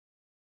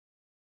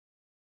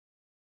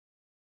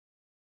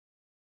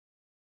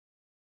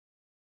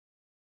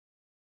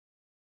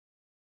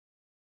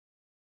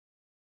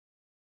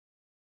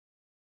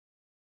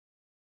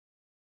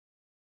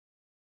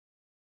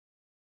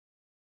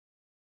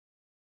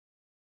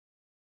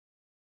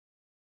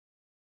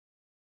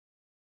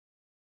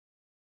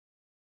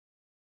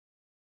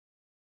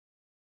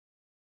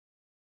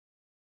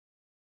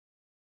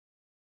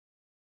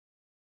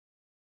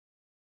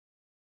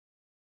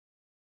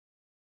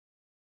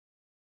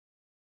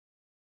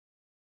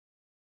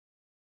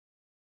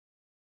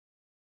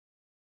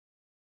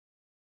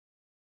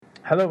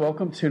Hello,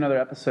 welcome to another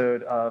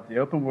episode of the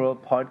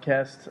OpenWorld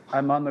podcast.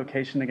 I'm on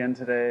location again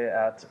today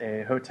at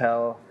a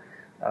hotel,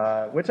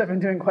 which I've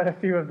been doing quite a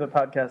few of the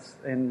podcasts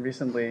in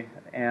recently,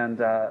 and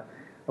the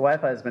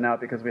Wi-Fi has been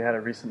out because we had a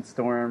recent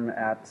storm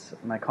at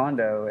my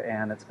condo,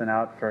 and it's been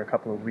out for a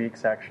couple of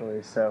weeks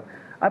actually. So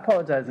I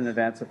apologize in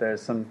advance if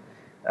there's some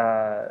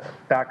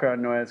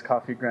background noise,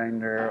 coffee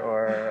grinder,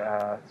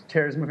 or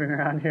chairs moving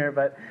around here,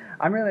 but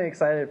I'm really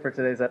excited for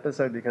today's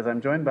episode because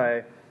I'm joined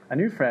by a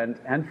new friend,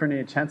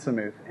 Anfernee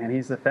Chansamooth, and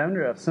he's the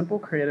founder of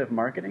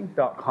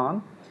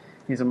simplecreativemarketing.com.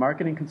 He's a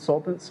marketing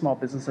consultant, small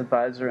business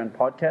advisor, and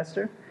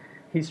podcaster.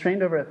 He's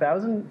trained over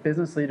 1,000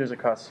 business leaders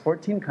across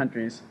 14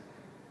 countries.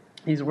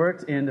 He's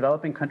worked in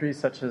developing countries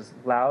such as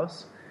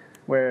Laos,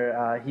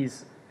 where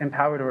he's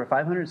empowered over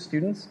 500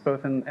 students,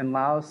 both in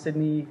Laos,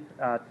 Sydney,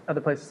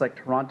 other places like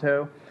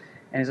Toronto,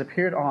 and he's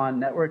appeared on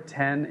Network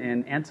 10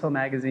 in Antil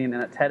Magazine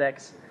and at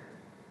TEDx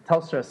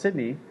Telstra,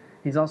 Sydney.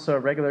 He's also a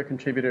regular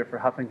contributor for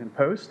Huffington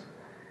Post,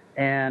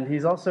 and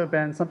he's also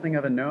been something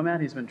of a nomad.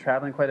 He's been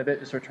traveling quite a bit,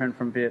 just returned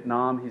from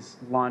Vietnam. He's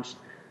launched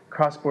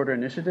cross-border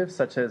initiatives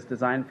such as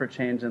Design for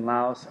Change in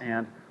Laos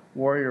and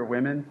Warrior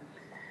Women.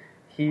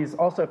 He's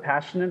also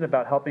passionate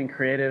about helping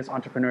creatives,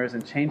 entrepreneurs,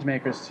 and change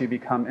makers to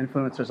become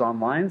influencers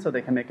online so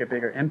they can make a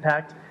bigger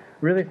impact.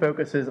 Really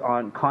focuses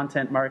on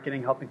content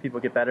marketing, helping people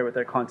get better with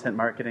their content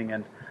marketing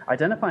and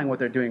identifying what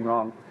they're doing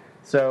wrong.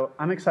 So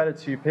I'm excited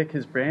to pick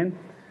his brain.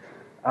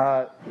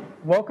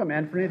 Welcome,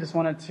 Anfernee. Just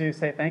wanted to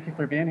say thank you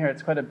for being here.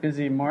 It's quite a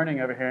busy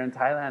morning over here in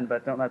Thailand,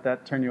 but don't let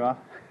that turn you off.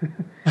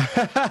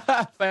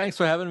 Thanks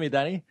for having me,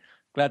 Danny.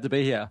 Glad to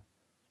be here.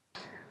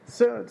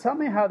 So tell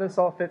me how this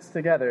all fits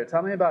together.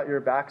 Tell me about your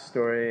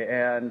backstory.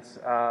 And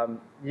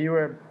you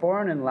were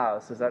born in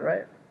Laos, is that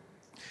right?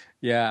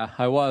 Yeah,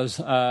 I was.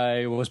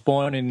 I was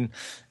born in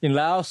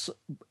Laos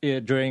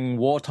during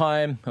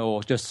wartime,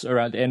 or just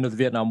around the end of the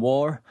Vietnam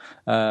War.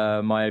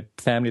 My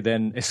family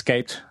then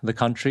escaped the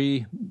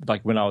country,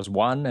 like when I was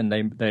one, and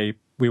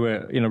we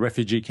were in a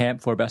refugee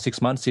camp for about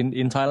 6 months in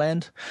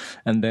Thailand,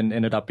 and then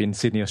ended up in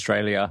Sydney,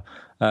 Australia,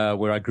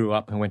 where I grew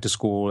up and went to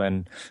school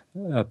and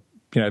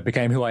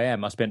became who I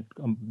am. I spent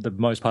the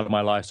most part of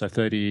my life, so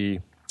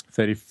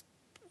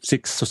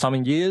 36 or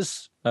something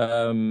years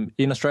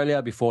in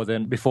Australia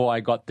before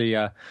I got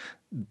the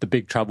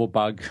big travel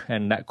bug,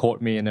 and that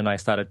caught me, and then I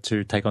started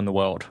to take on the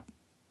world.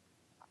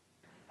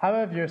 How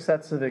have your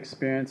sets of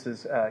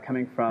experiences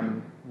coming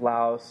from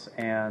Laos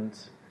and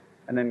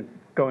then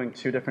going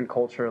to a different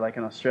culture like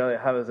in Australia,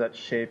 how has that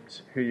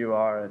shaped who you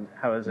are and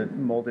how has it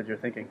molded your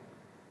thinking?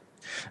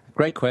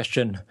 Great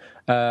question.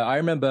 I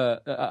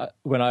remember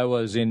when I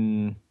was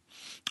I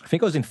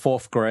think I was in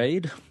fourth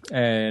grade,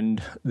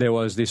 and there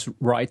was this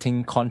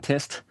writing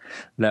contest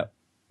that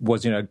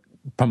was,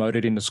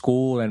 promoted in the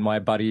school, and my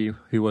buddy,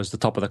 who was the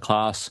top of the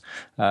class,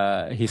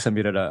 he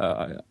submitted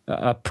a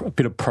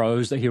bit of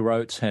prose that he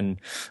wrote and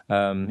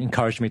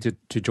encouraged me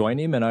to join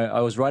him. And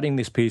I was writing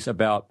this piece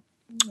about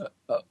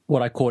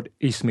what I called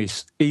East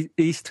meets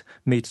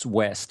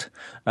West,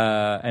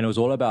 and it was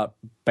all about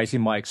basically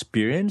my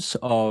experience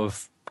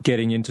of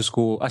getting into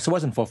school. So it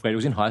wasn't fourth grade, it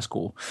was in high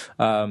school.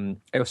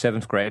 It was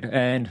seventh grade,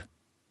 and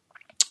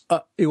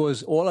it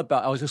was all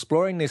about, I was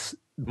exploring this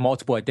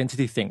multiple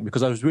identity thing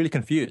because I was really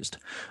confused.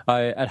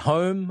 At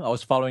home, I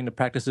was following the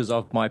practices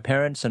of my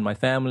parents and my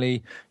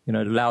family,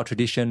 the Lao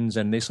traditions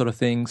and these sort of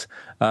things.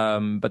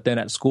 But then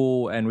at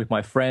school and with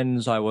my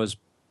friends, I was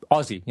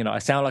Aussie. I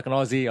sound like an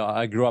Aussie.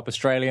 I grew up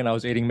Australian. I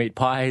was eating meat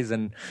pies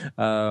and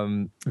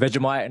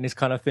Vegemite and this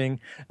kind of thing.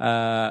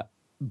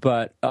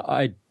 But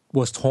I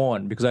was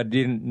torn because I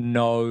didn't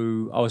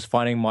know. I was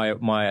finding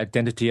my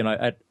identity,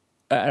 and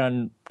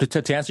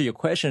to answer your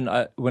question,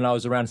 when I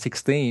was around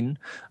 16,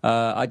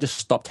 I just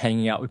stopped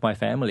hanging out with my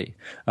family.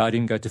 I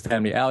didn't go to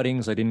family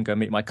outings. I didn't go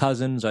meet my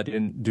cousins. I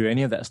didn't do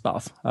any of that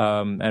stuff.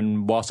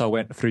 And whilst I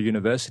went through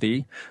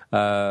university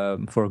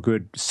for a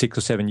good 6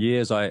 or 7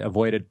 years, I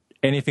avoided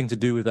anything to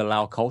do with the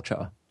Lao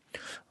culture,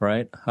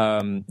 right?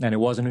 And it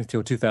wasn't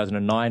until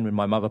 2009 when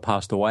my mother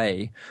passed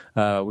away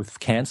with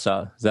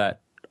cancer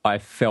that I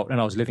felt,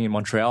 and I was living in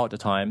Montreal at the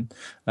time,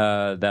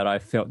 that I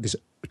felt this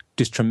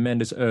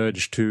tremendous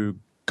urge to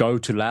go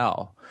to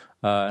Laos,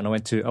 and I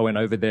went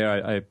over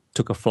there. I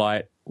took a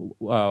flight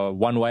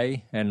one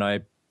way, and I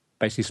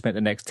basically spent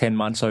the next 10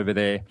 months over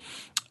there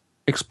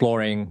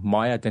exploring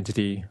my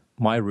identity,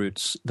 my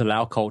roots, the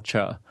Lao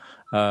culture,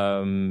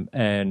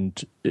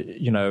 and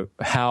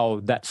how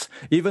that's,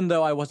 even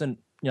though I wasn't,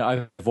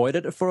 I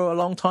avoided it for a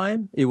long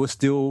time, it was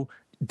still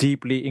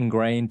deeply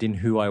ingrained in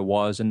who I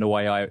was and the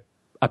way I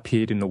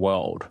appeared in the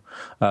world,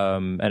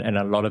 and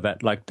a lot of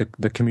that, like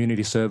the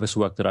community service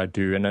work that I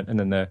do, and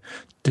then the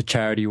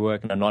charity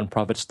work and the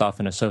non-profit stuff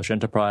and the social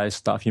enterprise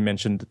stuff. You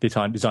mentioned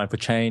Design for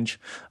Change.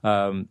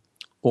 All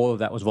of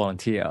that was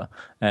volunteer,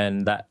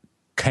 and that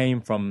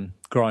came from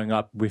growing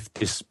up with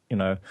this,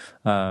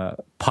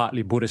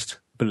 partly Buddhist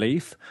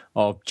belief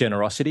of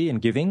generosity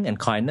and giving and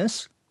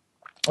kindness.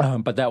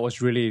 But that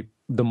was really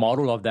the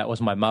model of that was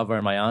my mother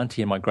and my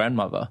auntie and my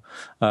grandmother,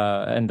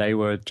 and they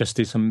were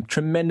just some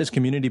tremendous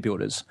community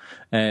builders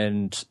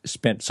and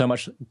spent so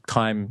much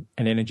time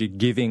and energy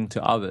giving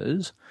to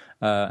others,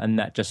 and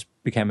that just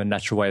became a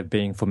natural way of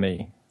being for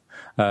me.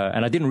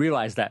 And I didn't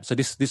realize that. So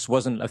this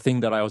wasn't a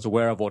thing that I was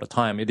aware of all the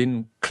time. It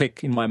didn't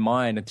click in my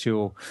mind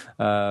until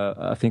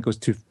I think it was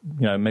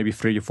maybe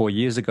 3 or 4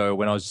 years ago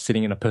when I was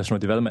sitting in a personal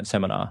development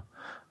seminar,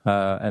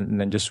 and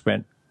then just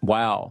went,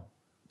 wow,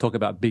 talk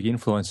about big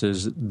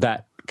influences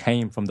that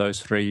came from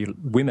those 3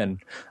 women,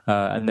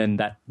 and then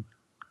that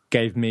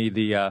gave me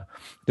the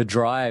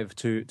drive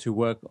to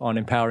work on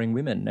empowering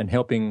women and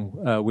helping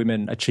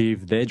women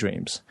achieve their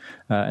dreams,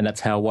 and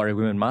that's how Warrior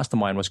Women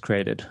Mastermind was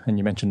created. And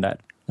you mentioned that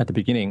at the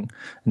beginning,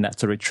 and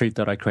that's a retreat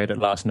that I created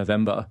last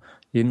November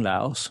in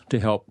Laos to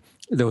help.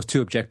 There was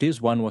 2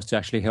 objectives. One was to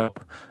actually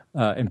help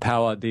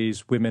empower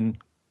these women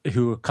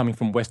who are coming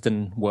from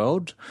Western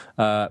world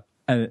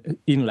and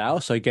in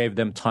Laos, so it gave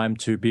them time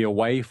to be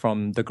away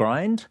from the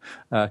grind,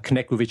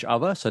 connect with each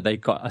other, so they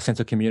got a sense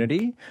of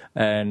community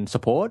and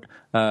support,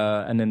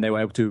 and then they were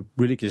able to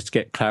really just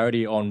get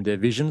clarity on their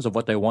visions of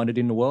what they wanted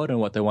in the world and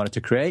what they wanted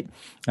to create.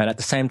 And at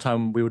the same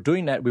time we were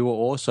doing that, we were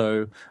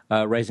also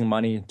raising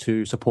money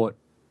to support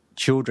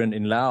children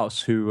in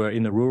Laos who were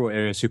in the rural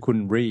areas who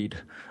couldn't read,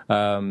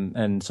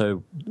 and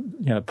so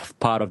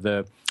part of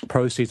the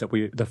proceeds that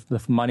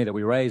the money that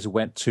we raised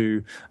went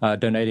to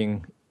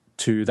donating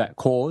to that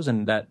cause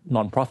and that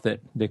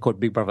non-profit. They're called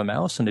Big Brother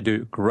Mouse, and they do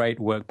great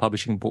work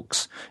publishing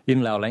books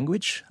in Lao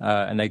language,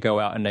 and they go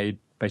out and they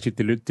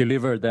basically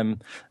deliver them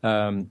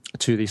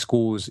to the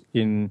schools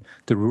in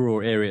the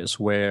rural areas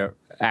where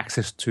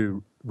access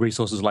to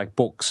resources like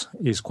books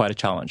is quite a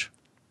challenge.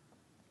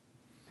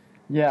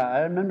 Yeah, I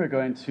remember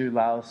going to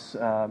Laos.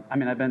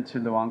 I've been to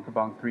Luang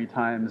Prabang 3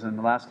 times, and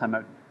the last time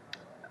I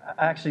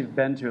actually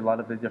been to a lot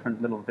of the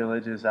different little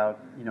villages out,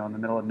 in the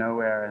middle of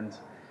nowhere. And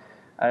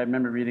I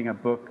remember reading a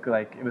book,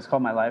 it was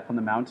called My Life on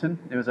the Mountain.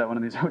 It was at one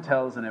of these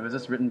hotels, and it was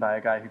just written by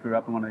a guy who grew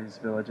up in one of these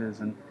villages,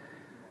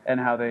 and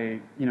how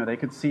they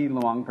could see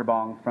Luang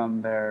Prabang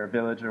from their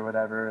village or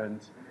whatever.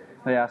 And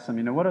they asked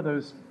him, what are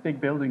those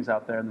big buildings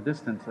out there in the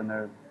distance? And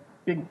they're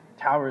big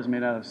towers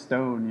made out of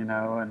stone,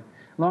 and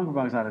Luang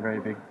Prabang is not a very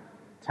big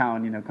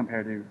town,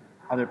 compared to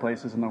other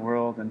places in the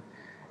world,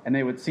 and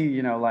they would see,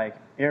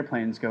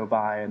 airplanes go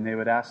by, and they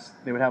would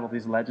have all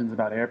these legends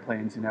about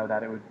airplanes,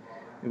 that it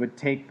would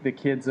take the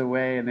kids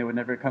away and they would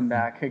never come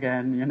back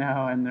again,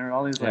 and there are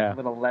all these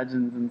little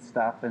legends and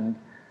stuff, and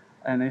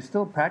they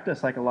still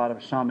practice a lot of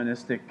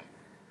shamanistic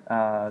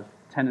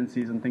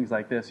tendencies and things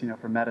like this,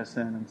 for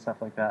medicine and stuff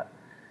like that.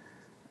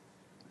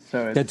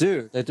 So they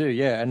do,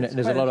 yeah, and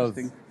there's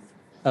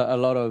a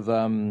lot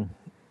of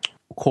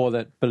call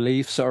it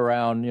beliefs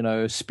around,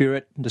 the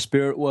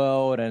spirit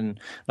world, and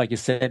like you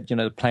said,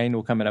 the plane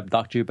will come and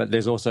abduct you, but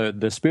there's also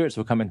the spirits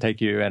will come and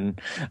take you,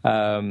 and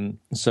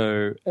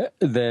so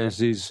there's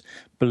these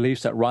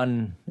beliefs that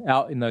run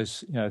out in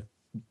those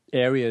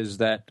areas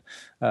that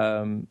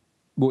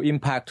will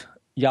impact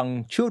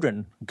young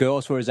children.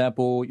 Girls, for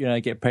example,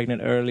 get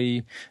pregnant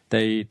early.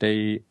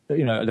 They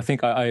I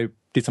think I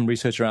did some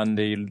research around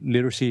the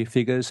literacy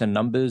figures and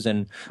numbers,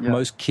 and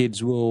most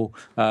kids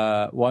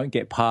won't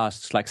get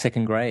past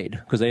second grade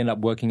because they end up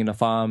working in the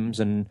farms,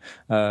 and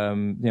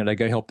they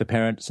go help the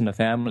parents and the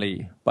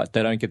family, but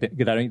they don't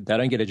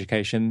get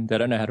education. They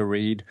don't know how to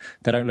read.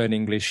 They don't learn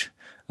English,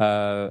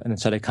 and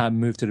so they can't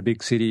move to the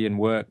big city and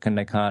work, and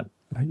they can't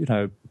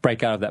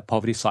break out of that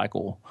poverty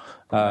cycle.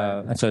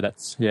 And so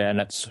that's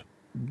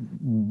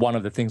one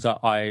of the things that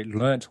I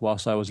learnt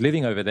whilst I was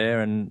living over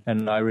there,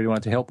 and I really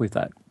wanted to help with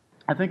that.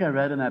 I think I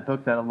read in that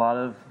book that a lot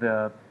of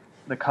the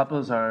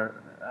couples the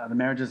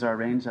marriages are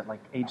arranged at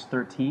age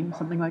 13,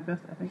 something like this,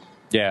 I think.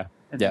 Yeah,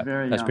 it's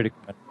very that's young. pretty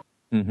cool.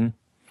 Mm-hmm.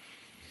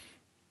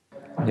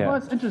 Yeah. Well,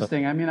 it's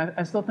interesting.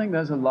 I still think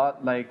there's a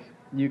lot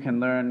you can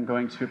learn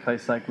going to a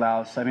place like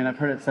Laos. I've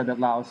heard it said that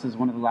Laos is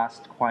one of the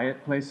last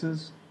quiet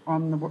places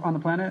on the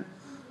planet.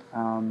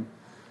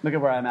 Look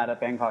at where I'm at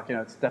Bangkok.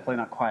 It's definitely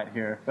not quiet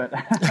here. But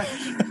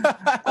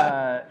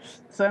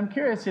so I'm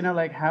curious,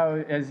 how,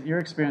 as your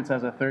experience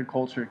as a third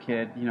culture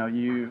kid,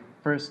 you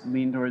first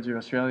leaned towards your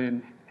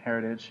Australian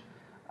heritage,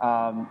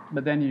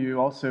 but then you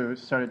also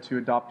started to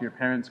adopt your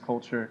parents'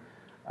 culture.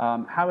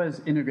 How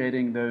has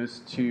integrating those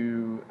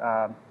 2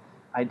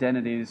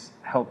 identities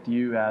helped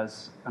you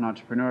as an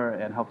entrepreneur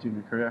and helped you in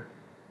your career?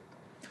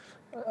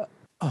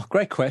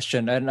 Great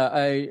question. And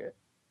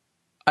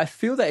I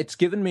feel that it's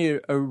given me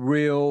a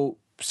real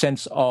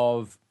sense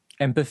of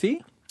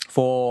empathy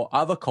for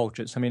other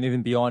cultures.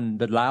 Even beyond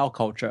the Lao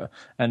culture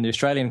and the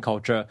Australian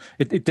culture,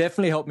 it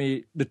definitely helped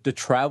me the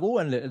travel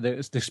and the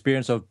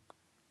experience of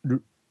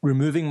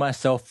removing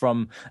myself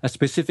from a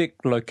specific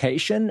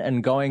location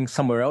and going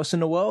somewhere else in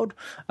the world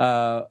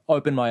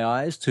opened my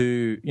eyes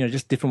to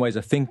just different ways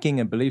of thinking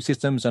and belief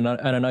systems. And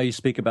I know you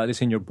speak about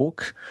this in your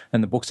book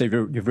and the books that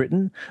you've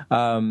written,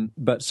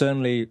 but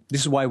certainly this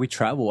is why we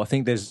travel. I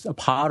think there's a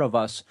part of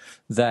us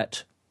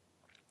that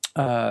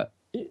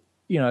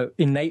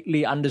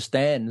innately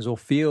understands or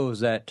feels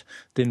that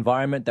the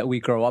environment that we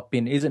grow up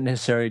in isn't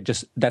necessarily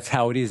just that's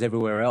how it is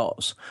everywhere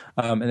else.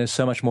 And there's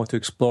so much more to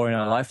explore in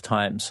our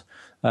lifetimes.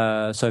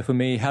 So for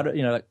me,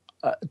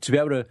 to be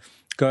able to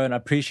go and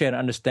appreciate and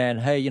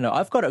understand, hey,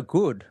 I've got it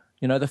good.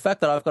 The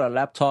fact that I've got a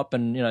laptop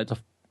and, it's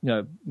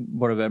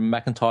whatever,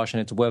 Macintosh,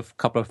 and it's worth a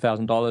couple of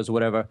 $1,000s or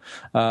whatever,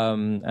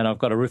 and I've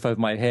got a roof over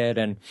my head,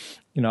 and,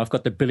 I've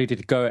got the ability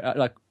to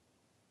go,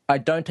 I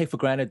don't take for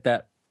granted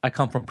that I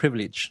come from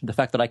privilege. The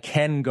fact that I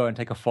can go and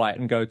take a flight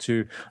and go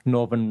to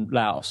northern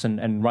Laos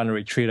and run a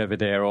retreat over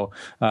there, or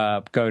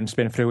go and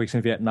spend 3 weeks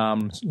in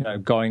Vietnam,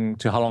 going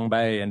to Halong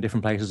Bay and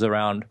different places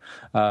around.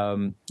 We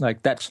are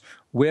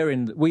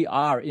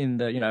in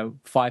the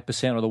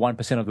 5% or the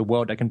 1% of the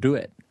world that can do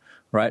it,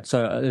 right?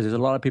 So there's a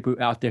lot of people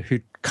out there who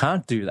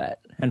can't do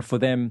that, and for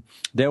them,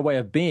 their way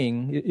of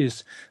being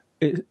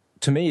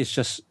to me, it's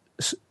just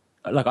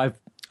a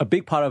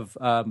big part of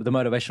the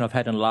motivation I've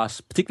had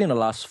particularly in the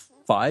last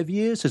 5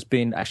 years, has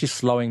been actually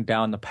slowing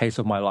down the pace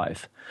of my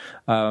life.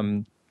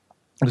 I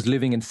was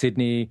living in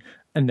Sydney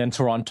and then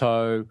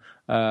Toronto,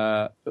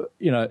 even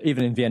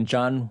in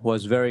Vientiane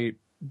was very,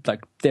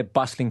 they're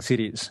bustling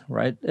cities,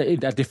 right,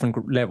 at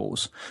different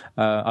levels.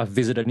 I've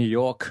visited New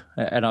York,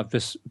 and I've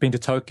just been to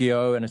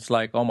Tokyo, and it's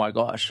like, oh my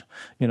gosh,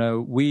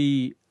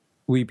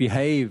 we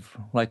behave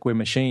like we're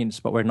machines,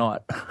 but we're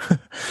not.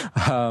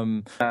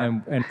 And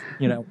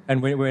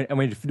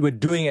we're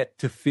doing it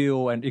to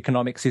fuel an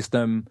economic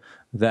system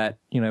that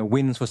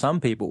wins for some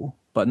people,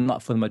 but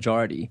not for the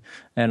majority.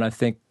 And I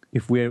think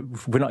if we're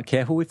not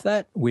careful with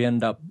that, we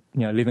end up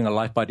living a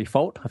life by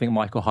default. I think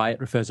Michael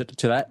Hyatt refers it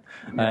to that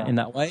in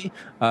that way.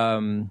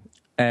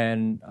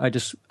 And I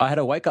had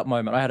a wake up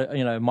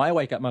moment. My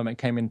wake up moment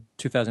came in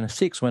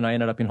 2006 when I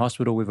ended up in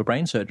hospital with a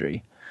brain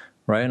surgery.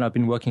 Right, and I've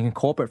been working in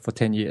corporate for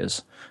 10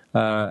 years,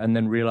 and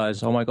then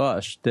realized, oh my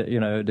gosh, that,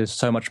 there's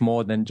so much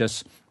more than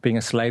just being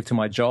a slave to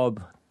my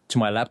job, to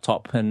my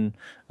laptop, and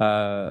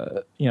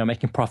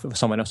making profit for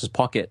someone else's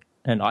pocket.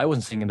 And I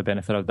wasn't seeing the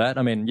benefit of that.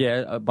 I mean,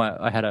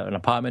 I had an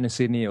apartment in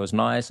Sydney. It was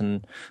nice,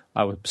 and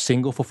I was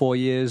single for 4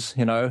 years.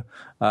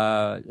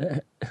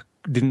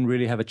 Didn't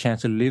really have a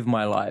chance to live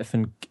my life,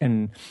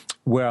 and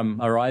where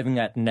I'm arriving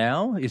at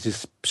now is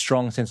this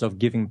strong sense of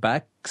giving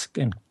back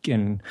and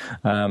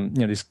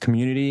this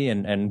community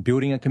and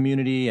building a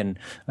community and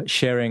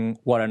sharing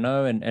what I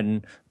know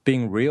and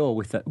being real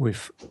with that.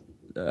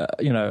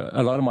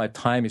 A lot of my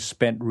time is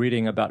spent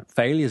reading about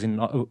failures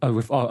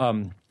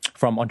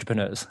from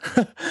entrepreneurs.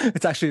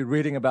 It's actually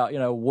reading about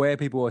where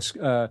people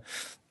are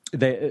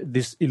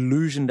this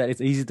illusion that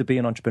it's easy to be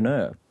an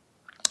entrepreneur.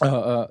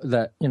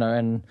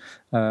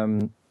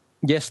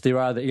 Yes, there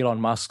are the Elon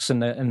Musks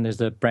and there's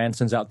the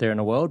Bransons out there in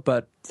the world,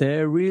 but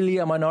they're really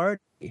a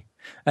minority.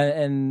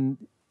 And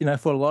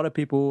for a lot of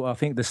people, I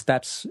think the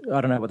stats, I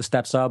don't know what the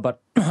stats are,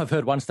 but I've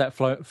heard one stat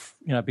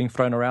being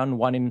thrown around,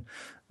 one in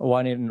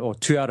or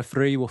 2 out of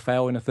 3 will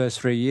fail in the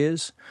first 3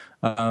 years.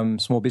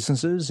 Small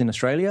businesses in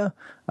Australia.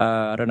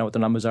 I don't know what the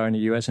numbers are in the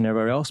US and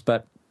everywhere else,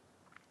 but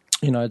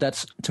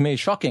that's, to me,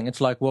 shocking.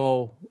 It's like,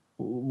 well,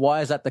 why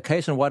is that the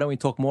case, and why don't we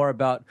talk more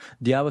about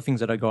the other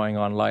things that are going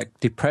on, like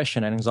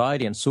depression and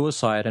anxiety and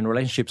suicide and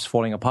relationships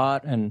falling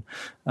apart and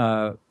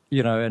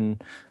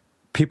and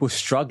people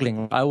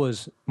struggling?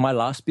 My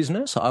last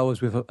business, I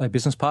was with a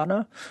business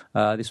partner.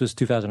 This was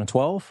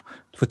 2012.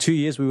 For 2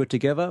 years we were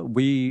together.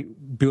 We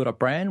built a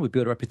brand, we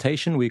built a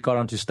reputation, we got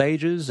onto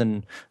stages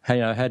and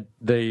had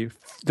the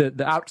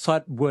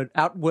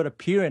outward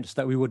appearance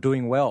that we were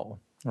doing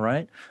well,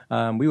 right?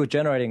 We were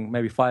generating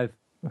maybe 5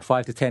 to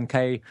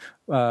 10K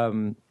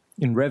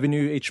in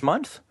revenue each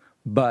month,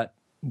 but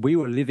we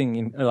were living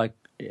in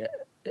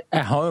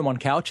at home on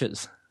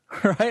couches,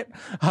 right?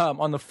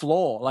 On the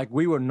floor. Like,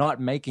 we were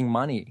not making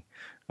money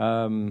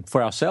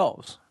for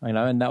ourselves,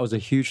 and that was a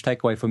huge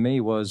takeaway for me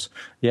was,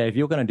 if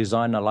you're going to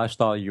design a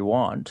lifestyle you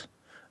want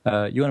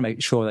to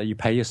make sure that you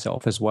pay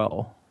yourself as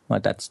well.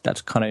 Like,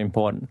 that's kind of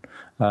important.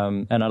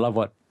 And I love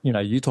what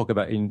you talk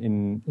about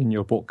in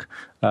your book,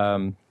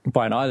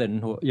 Brian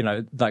Island,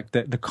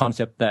 the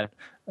concept that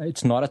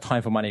it's not a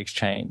time for money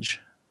exchange,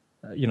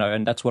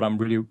 and that's what I'm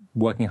really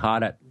working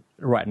hard at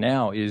right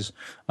now is,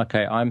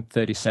 okay, I'm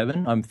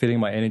 37, I'm feeling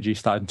my energy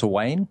starting to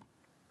wane.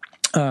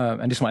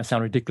 And this might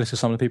sound ridiculous to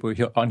some of the people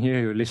on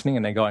here who are listening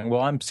and they're going,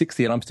 well, I'm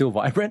 60 and I'm still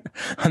vibrant,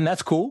 and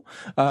that's cool.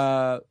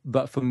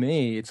 But for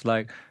me, it's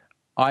like,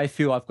 I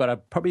feel I've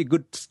got probably a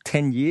good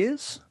 10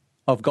 years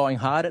of going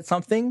hard at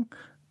something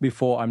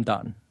before I'm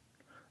done.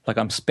 Like,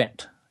 I'm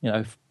spent,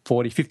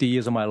 40, 50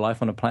 years of my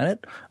life on the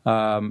planet.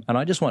 And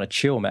I just want to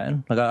chill,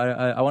 man. Like,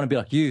 I want to be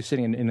like you,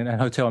 sitting in a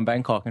hotel in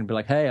Bangkok and be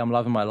like, hey, I'm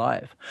loving my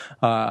life.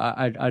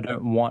 I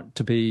don't want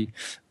to be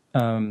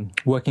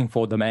working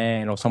for the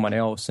man or someone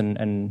else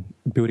and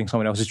building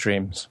someone else's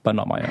dreams, but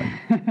not my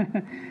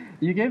own.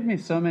 You gave me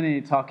so many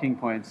talking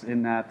points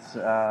in that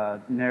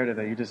narrative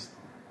that you just...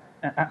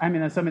 I mean,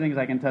 there's so many things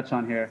I can touch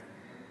on here.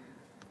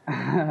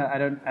 I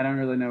don't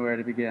really know where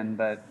to begin,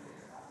 but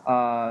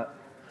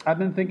I've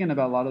been thinking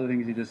about a lot of the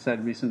things you just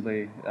said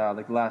recently,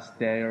 like last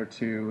day or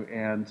two,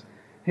 and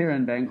here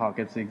in Bangkok,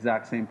 it's the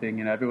exact same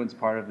thing. Everyone's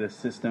part of this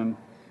system.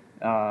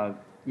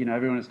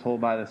 Everyone is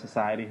told by the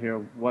society here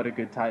what a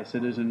good Thai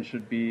citizen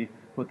should be,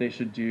 what they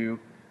should do.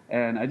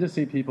 And I just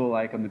see people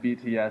like on the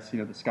BTS, the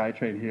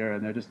SkyTrain here,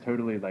 and they're just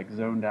totally like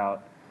zoned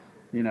out,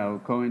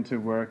 going to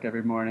work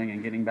every morning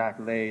and getting back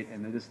late,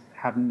 and they just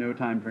have no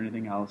time for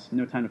anything else,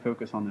 no time to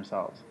focus on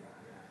themselves.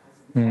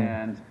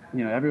 And,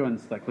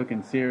 everyone's like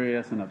looking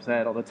serious and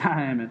upset all the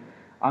time. And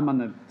I'm on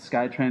the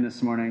SkyTrain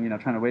this morning,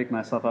 trying to wake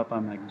myself up.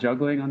 I'm like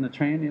juggling on the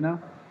train,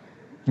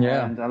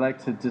 Yeah. And I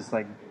like to just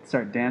like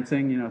start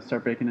dancing,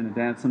 start breaking into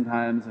dance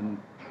sometimes. And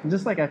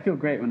just like I feel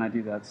great when I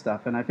do that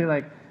stuff. And I feel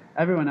like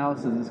everyone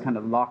else is just kind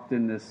of locked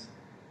in this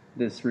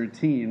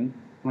routine,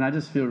 when I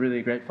just feel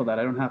really grateful that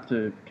I don't have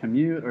to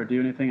commute or do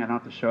anything. I don't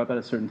have to show up at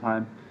a certain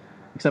time,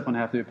 except when I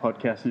have to do a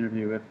podcast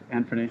interview with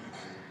Anfernee.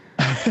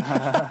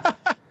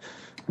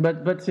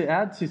 But to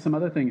add to some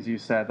other things you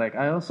said, like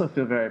I also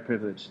feel very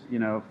privileged,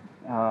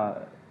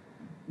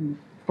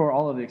 for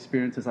all of the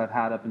experiences I've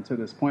had up until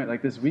this point.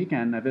 Like this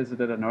weekend, I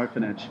visited an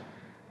orphanage,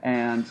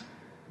 and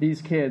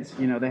these kids,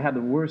 they had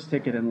the worst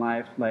ticket in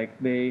life. Like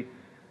they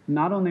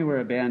not only were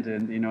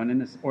abandoned, and in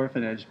this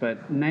orphanage,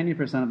 but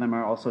 90% of them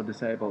are also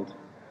disabled.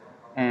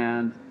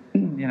 And,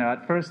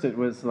 at first it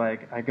was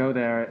like, I go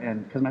there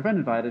and, because my friend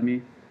invited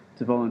me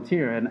to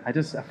volunteer, and at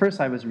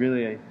first I was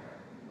really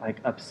like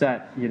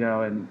upset,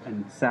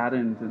 and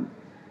saddened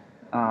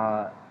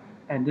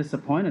and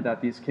disappointed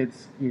that these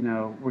kids,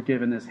 were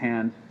given this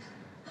hand.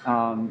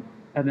 And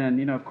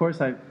then, of course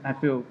I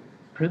feel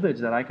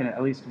privileged that I can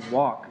at least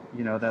walk,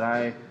 that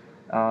I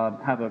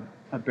have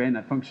a brain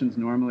that functions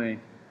normally.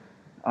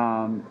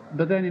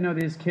 But then,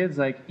 these kids,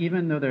 like,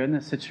 even though they're in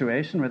this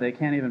situation where they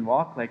can't even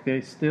walk, like, they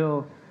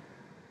still,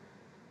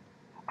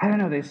 I don't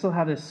know, they still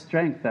have this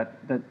strength that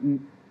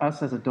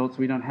us as adults,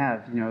 we don't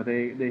have.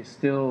 They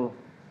still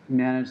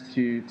manage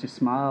to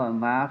smile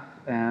and laugh,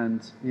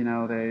 and,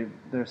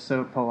 they're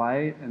so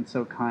polite and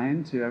so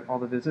kind to all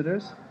the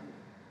visitors.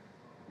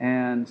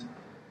 And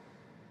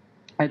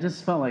I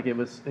just felt like it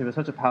was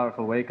such a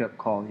powerful wake-up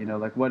call,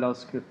 like,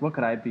 what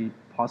could I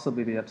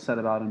possibly be upset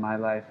about in my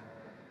life?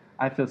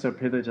 I feel so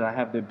privileged that I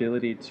have the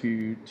ability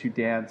to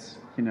dance,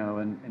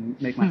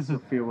 and make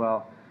myself feel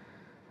well.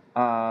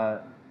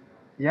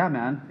 Yeah,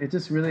 man, it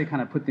just really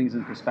kind of put things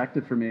in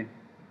perspective for me.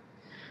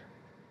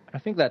 I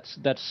think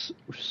that's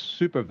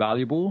super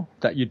valuable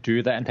that you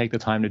do that and take the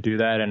time to do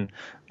that. And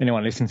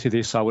anyone listening to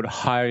this, I would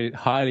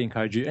highly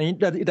encourage you.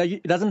 And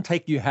it doesn't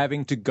take you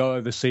having to go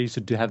overseas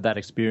to have that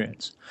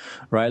experience,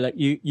 right? Like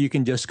you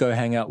can just go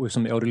hang out with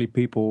some elderly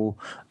people,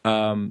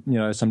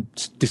 some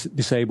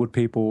disabled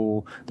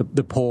people,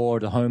 the poor,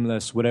 the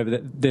homeless, whatever.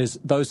 There's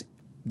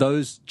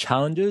those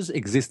challenges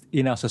exist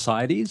in our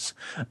societies,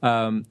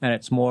 and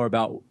it's more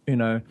about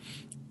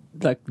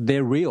like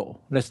they're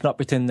real. Let's not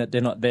pretend that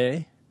they're not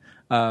there.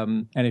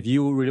 And if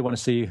you really want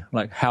to see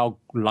like how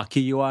lucky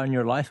you are in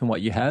your life and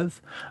what you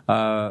have,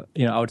 I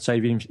would say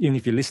even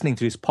if you're listening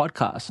to this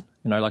podcast,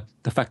 like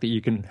the fact that you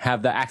can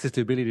have the access to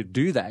the ability to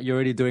do that, you're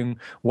already doing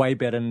way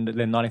better than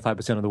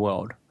 95% of the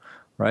world,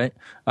 right?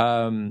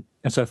 And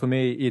so for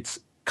me, it's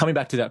coming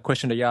back to that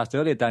question that you asked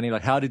earlier, Danny,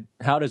 like how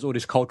does all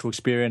this cultural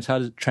experience, how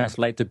does it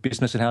translate to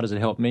business and how does it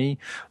help me?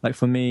 Like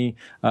for me,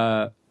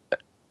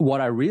 what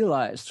I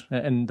realized,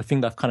 and the thing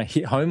that kind of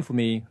hit home for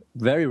me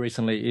very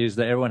recently, is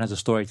that everyone has a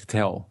story to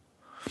tell,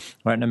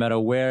 right? No matter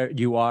where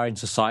you are in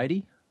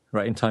society,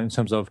 right? In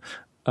terms of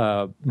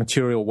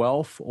material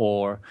wealth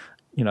or,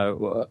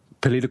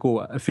 political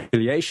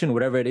affiliation,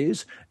 whatever it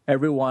is,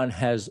 everyone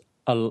has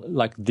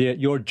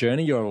your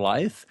journey, your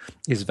life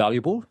is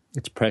valuable.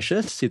 It's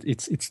precious.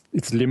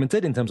 It's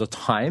limited in terms of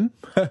time,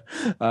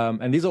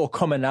 and these are all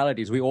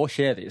commonalities. We all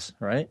share this,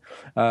 right?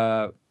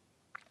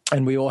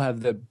 And we all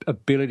have the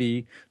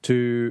ability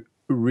to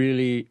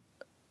really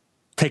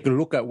take a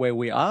look at where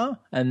we are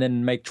and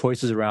then make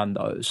choices around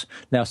those.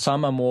 Now,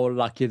 some are more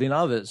lucky than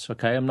others,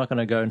 okay? I'm not going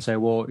to go and say,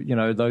 well,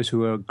 those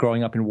who are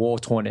growing up in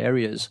war-torn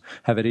areas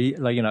have it,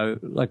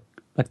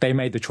 like they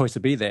made the choice to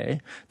be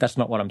there. That's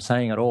not what I'm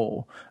saying at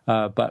all.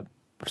 But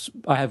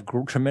I have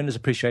tremendous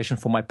appreciation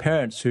for my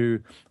parents who,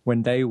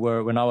 when I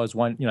was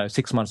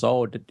 6 months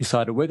old,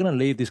 decided we're going to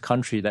leave this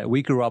country that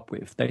we grew up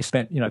with. They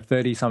spent,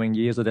 30 something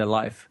years of their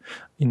life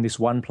in this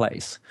one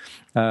place.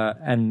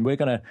 And we're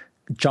going to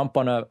jump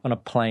on a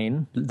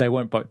plane. They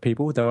weren't boat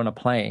people. They were on a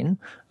plane,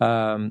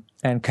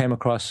 and came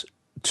across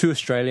to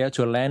Australia,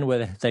 to a land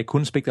where they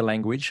couldn't speak the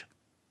language,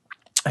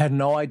 had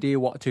no idea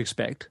what to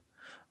expect,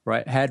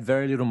 right? Had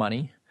very little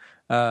money,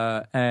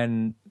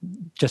 and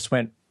just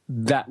went,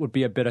 that would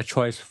be a better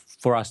choice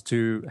for us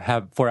to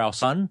have for our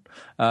son,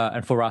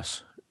 and for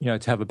us, to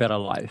have a better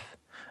life.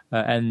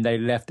 And they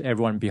left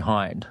everyone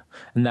behind.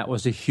 And that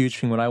was a huge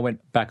thing when I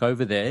went back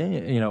over there,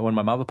 when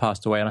my mother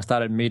passed away and I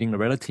started meeting the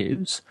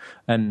relatives,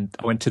 and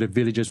I went to the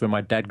villages where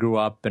my dad grew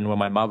up and where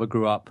my mother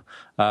grew up,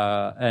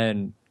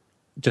 and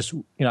just,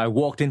 I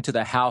walked into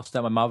the house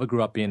that my mother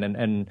grew up in,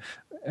 and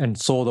and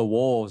saw the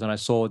walls, and I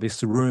saw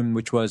this room,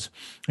 which was,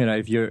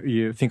 if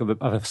you think of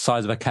the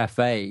size of a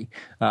cafe,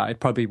 it'd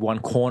probably be one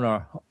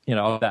corner,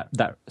 of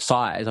that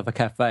size of a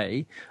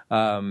cafe,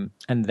 and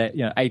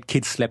that 8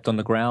 kids slept on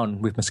the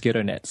ground with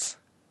mosquito nets,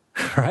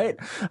 right?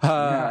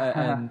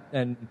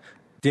 And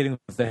dealing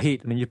with the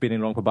heat. I mean, you've been in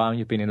Luang Prabang,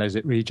 you've been in those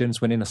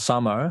regions when in the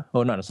summer,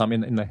 or not in the summer,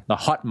 in the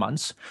hot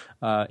months,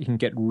 it can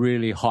get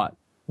really hot,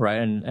 right?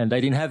 And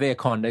they didn't have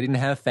aircon, they didn't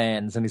have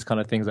fans and these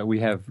kind of things that we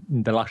have,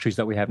 the luxuries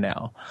that we have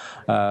now.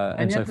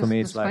 And so for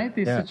me, it's despite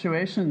these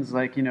situations,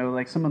 like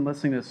someone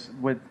listening to this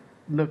would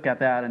look at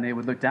that and they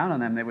would look down on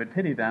them, they would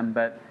pity them,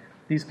 but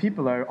these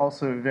people are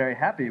also very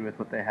happy with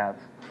what they have.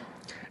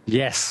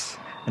 Yes.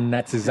 And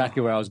that's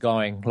exactly where I was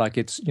going. Like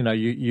it's,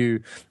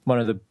 you one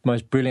of the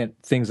most brilliant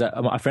things that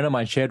a friend of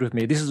mine shared with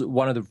me. This is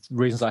one of the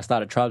reasons I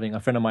started traveling. A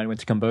friend of mine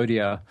went to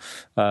Cambodia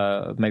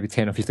maybe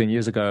 10 or 15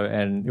 years ago,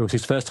 and it was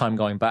his first time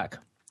going back.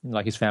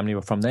 Like his family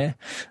were from there.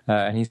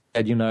 And he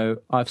said,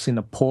 I've seen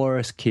the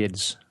poorest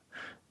kids,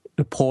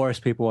 the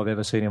poorest people I've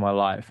ever seen in my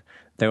life.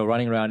 They were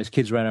running around. His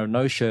kids ran around with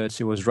no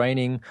shirts. It was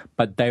raining,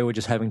 but they were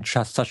just having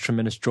such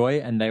tremendous joy,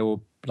 and they were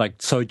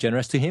like so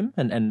generous to him,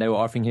 and they were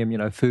offering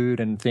him,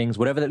 food and things,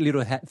 whatever the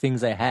little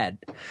things they had.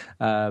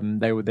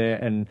 They were there,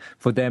 and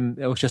for them,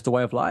 it was just a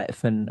way of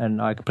life.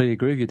 And I completely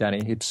agree with you,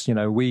 Danny. It's,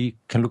 we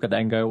can look at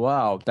that and go,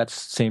 wow, that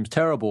seems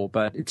terrible,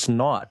 but it's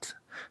not.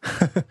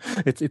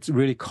 It's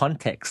really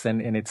context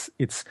and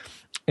it's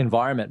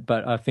environment.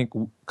 But I think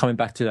coming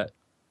back to that,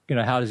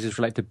 how does this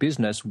relate to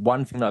business?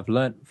 One thing that I've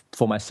learned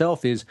for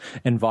myself is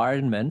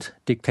environment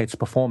dictates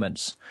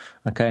performance.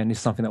 Okay, and this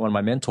is something that one of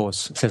my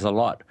mentors says a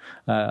lot,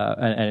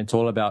 and it's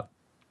all about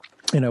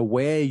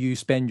where you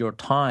spend your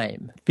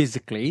time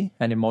physically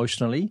and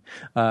emotionally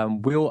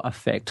will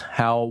affect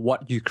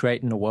what you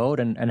create in the world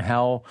and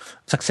how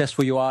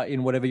successful you are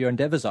in whatever your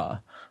endeavors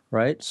are.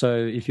 Right. So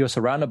if you're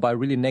surrounded by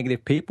really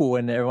negative people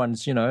and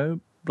everyone's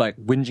like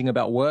whinging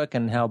about work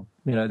and how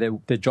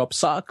their job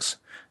sucks,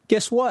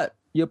 guess what?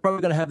 You're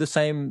probably going to have the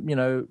same,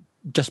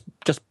 just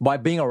by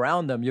being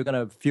around them, you're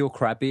going to feel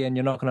crappy and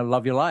you're not going to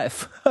love your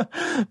life.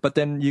 But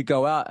then you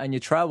go out and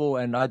you travel,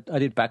 and I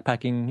did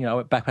backpacking. I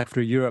went backpack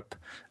through Europe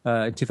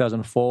in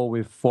 2004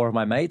 with 3 of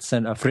my mates,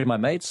 and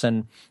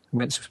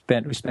we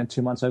spent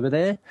 2 months over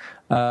there,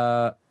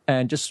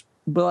 and just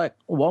be like,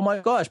 oh my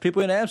gosh,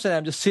 people in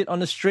Amsterdam just sit on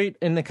the street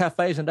in the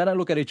cafes and they don't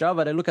look at each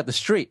other, they look at the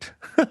street.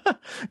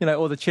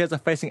 Or the chairs are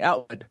facing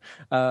outward.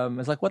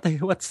 It's like,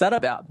 what's that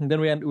about? And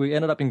then we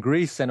ended up in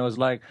Greece, and it was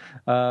like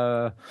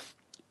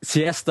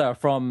siesta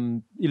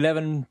from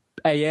 11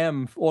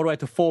 a.m. all the way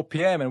to 4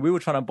 p.m. and we were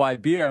trying to buy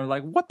beer, and I was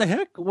like, what the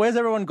heck? Where's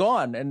everyone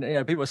gone? And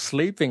people were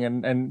sleeping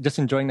and just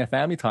enjoying their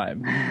family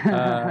time.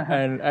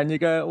 And you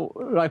go,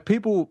 like,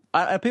 people,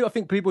 I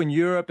think people in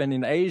Europe and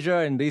in Asia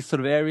and these sort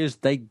of areas,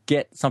 they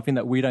get something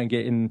that we don't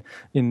get in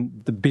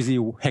the busy,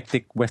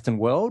 hectic Western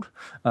world,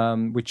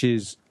 which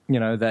is,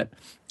 that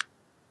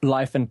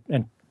life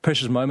and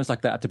precious moments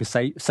like that are to be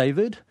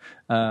savored,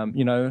 and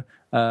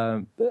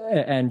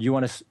you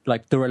want to,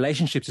 like, the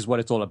relationships is what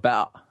it's all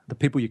about. The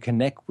people you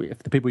connect with,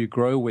 the people you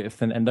grow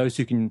with, and those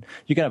you can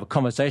have a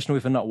conversation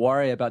with and not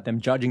worry about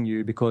them judging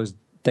you because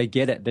they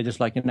get it. They're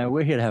just like,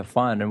 we're here to have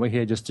fun and we're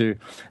here just to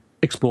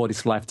explore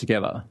this life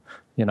together.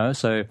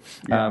 So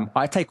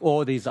I take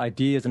all these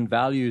ideas and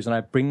values and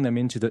I bring them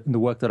into the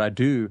work that I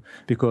do,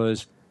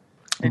 because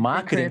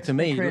marketing to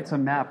me creates a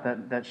map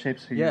that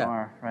shapes who you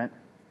are, right?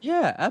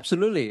 Yeah,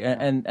 absolutely.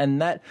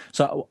 And that,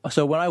 so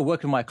when I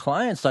work with my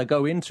clients, I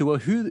go into, well,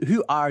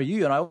 who are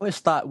you? And I always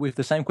start with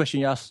the same question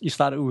you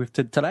started with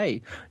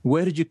today.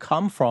 Where did you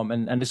come from?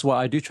 And this is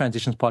why I do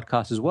Transitions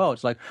podcast as well.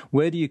 It's like,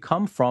 where do you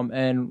come from?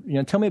 And,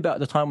 tell me about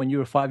the time when you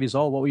were 5 years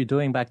old. What were you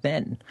doing back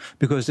then?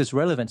 Because there's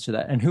relevance to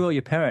that. And who are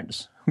your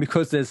parents?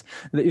 Because it's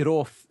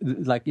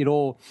like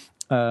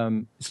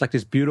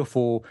this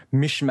beautiful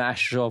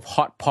mishmash of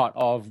hot pot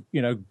of,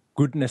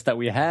 goodness that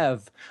we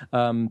have,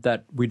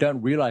 that we don't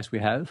realize we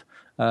have,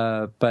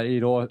 but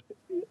it all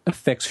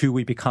affects who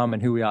we become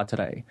and who we are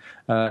today.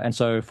 And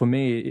so for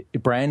me,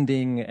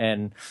 branding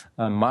and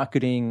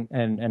marketing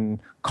and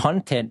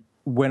content,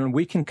 when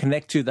we can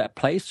connect to that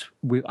place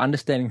with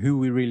understanding who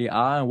we really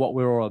are and what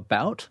we're all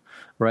about,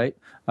 right?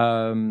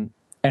 And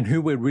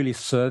who we're really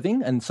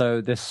serving. And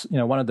so this,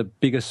 one of the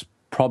biggest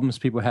problems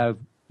people have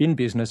in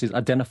business is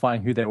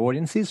identifying who their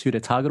audience is, who their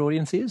target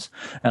audience is.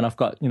 And I've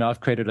got, I've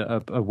created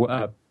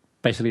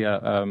basically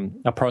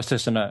a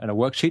process and a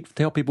worksheet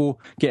to help people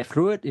get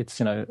through it.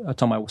 It's,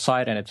 it's on my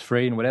site and it's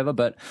free and whatever.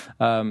 But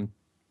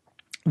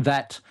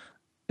that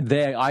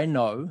there, I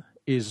know,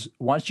 is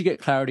once you get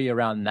clarity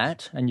around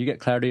that and you get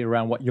clarity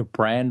around what your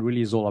brand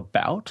really is all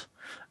about,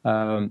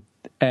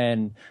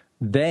 and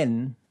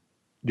then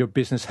your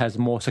business has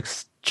more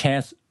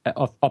chance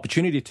of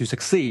opportunity to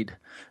succeed,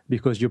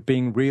 because you're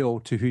being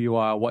real to who you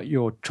are, what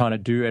you're trying to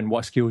do, and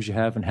what skills you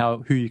have, and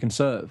who you can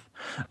serve,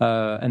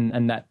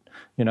 and that,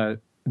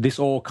 this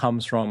all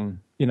comes from,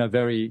 in a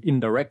very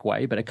indirect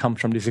way, but it comes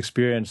from this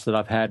experience that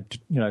I've had,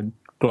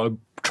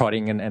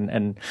 trotting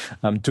and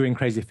doing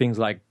crazy things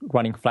like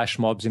running flash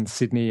mobs in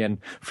Sydney and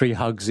free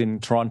hugs in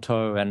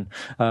Toronto and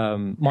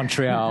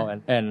Montreal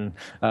and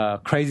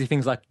crazy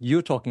things like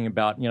you're talking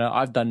about.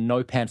 I've done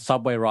no pants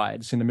subway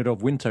rides in the middle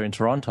of winter in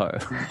Toronto,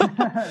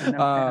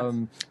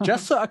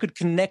 just so I could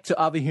connect to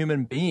other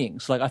human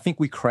beings. Like I think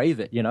we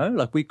crave it,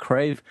 like we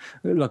crave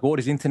like all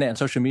this internet and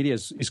social media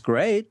is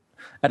great.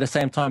 At the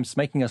same time, it's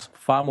making us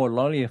far more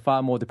lonely and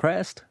far more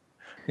depressed.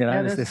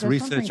 There's this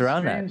research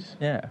around strange.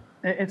 that.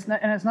 Yeah, it's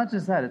not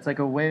just that. It's like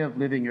a way of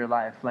living your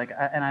life.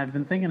 And I've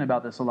been thinking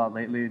about this a lot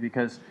lately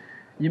because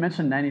you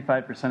mentioned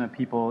 95% of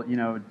people,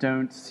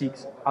 don't seek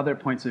other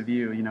points of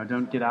view.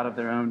 Don't get out of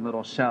their own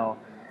little shell.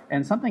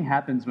 And something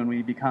happens when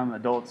we become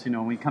adults.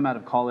 When we come out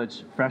of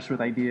college fresh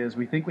with ideas,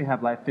 we think we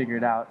have life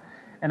figured out.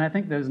 And I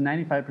think those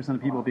 95%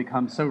 of people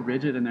become so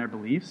rigid in their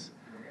beliefs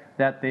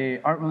that they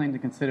aren't willing to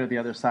consider the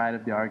other side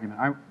of the argument,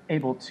 aren't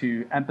able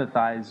to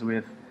empathize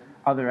with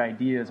other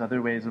ideas,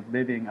 other ways of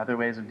living, other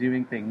ways of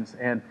doing things.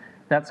 And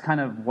that's kind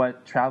of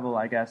what travel,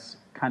 I guess,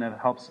 kind of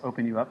helps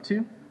open you up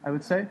to, I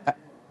would say.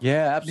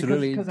 Yeah,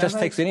 absolutely. It just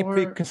takes any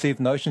preconceived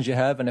notions you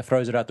have and it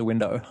throws it out the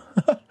window.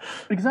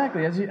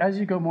 Exactly. As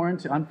you go more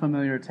into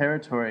unfamiliar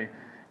territory,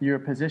 your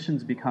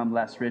positions become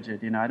less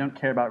rigid. I don't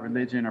care about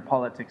religion or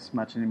politics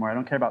much anymore. I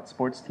don't care about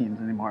sports teams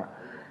anymore.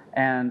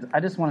 And I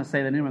just want to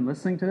say that anyone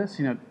listening to this,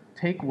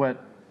 take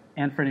what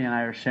Anfernee and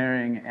I are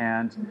sharing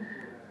and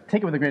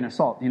take it with a grain of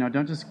salt.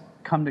 Don't just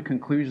come to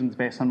conclusions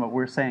based on what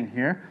we're saying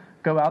here.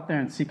 Go out there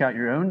and seek out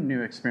your own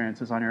new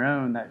experiences on your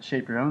own that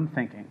shape your own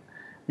thinking.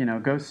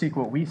 Go seek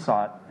what we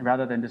sought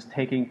rather than just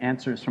taking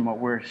answers from what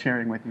we're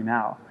sharing with you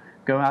now.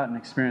 Go out and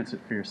experience it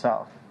for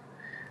yourself.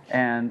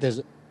 And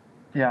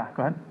yeah,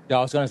 go ahead. Yeah,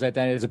 I was going to say,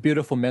 Danny, there's a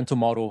beautiful mental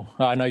model.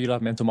 I know you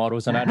love mental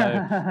models, and I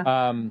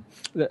know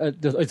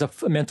it's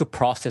a mental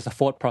process, a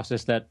thought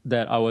process that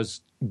I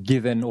was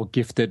given or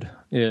gifted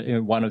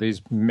in one of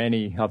these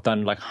many. I've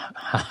done like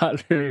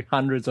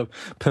hundreds of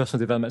personal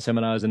development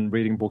seminars and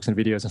reading books and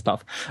videos and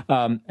stuff.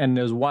 And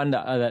there's one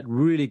that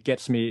really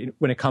gets me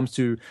when it comes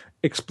to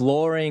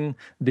exploring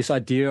this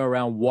idea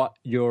around what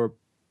your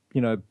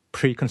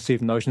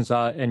preconceived notions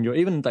are and your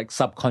even like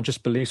subconscious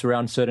beliefs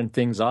around certain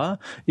things are,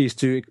 is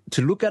to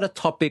look at a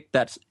topic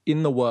that's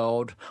in the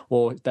world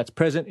or that's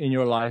present in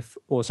your life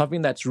or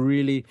something that's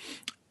really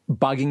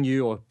bugging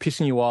you or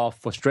pissing you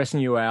off or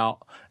stressing you out,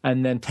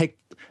 and then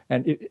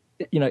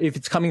if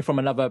it's coming from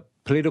another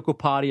political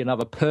party,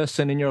 another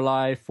person in your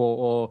life,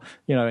 or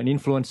an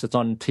influence that's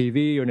on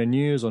TV or in the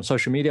news or on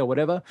social media or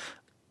whatever,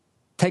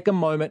 take a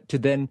moment to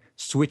then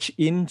switch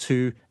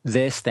into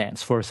their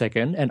stance for a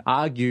second and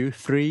argue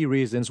 3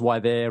 reasons why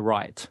they're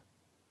right.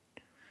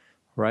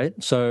 Right?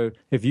 So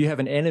if you have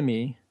an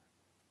enemy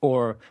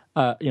or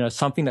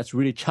something that's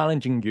really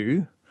challenging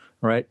you,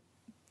 right?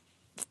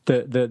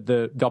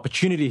 The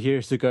opportunity here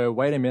is to go,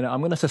 wait a minute, I'm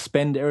going to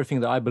suspend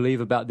everything that I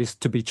believe about this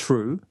to be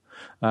true,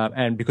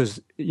 and because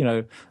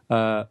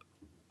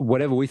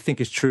whatever we think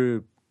is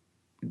true,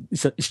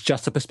 it's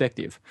just a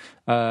perspective,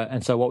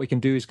 and so what we can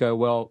do is go,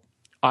 well,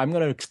 I'm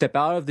going to step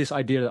out of this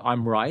idea that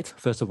I'm right,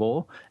 first of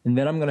all, and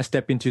then I'm going to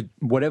step into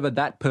whatever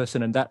that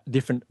person and that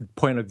different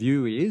point of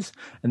view is,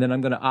 and then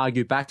I'm going to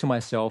argue back to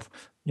myself,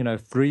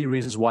 3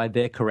 reasons why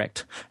they're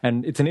correct.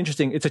 And it's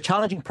a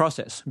challenging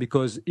process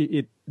because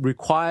it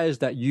requires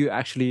that you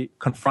actually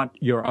confront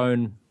your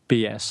own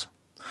BS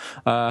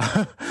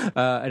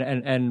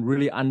and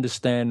really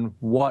understand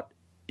what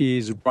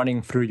is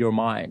running through your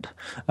mind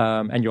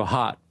and your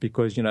heart.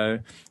 Because,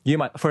 you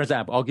might, for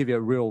example, I'll give you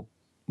a real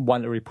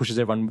one that really pushes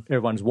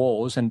everyone's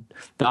walls. And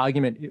the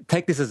argument,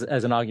 take this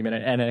as an argument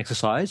and an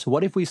exercise.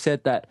 What if we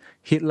said that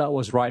Hitler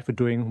was right for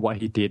doing what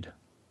he did?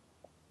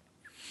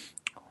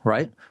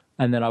 Right?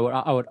 And then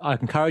I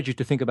encourage you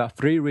to think about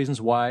 3 reasons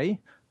why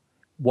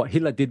what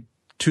Hitler did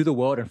to the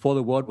world and for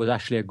the world was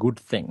actually a good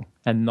thing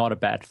and not a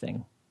bad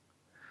thing.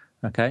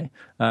 Okay?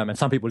 And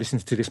some people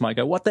listening to this might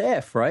go, what the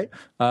F, right?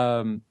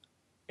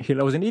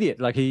 Hitler was an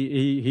idiot. Like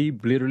he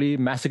literally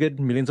massacred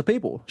millions of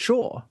people.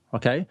 Sure.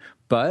 Okay?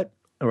 But,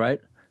 all right,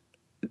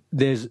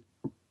 there's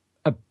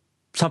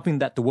something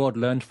that the world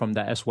learned from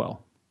that as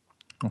well.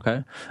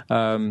 Okay,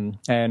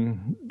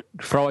 and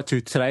throw it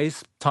to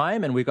today's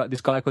time, and we got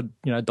this guy called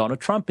Donald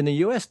Trump in the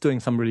US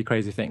doing some really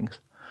crazy things,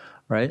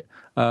 right?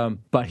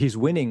 But he's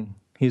winning,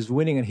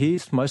 and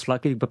he's most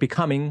likely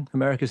becoming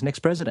America's next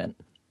president.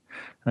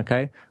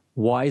 Okay,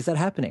 why is that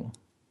happening?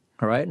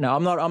 All right, now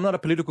I'm not a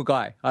political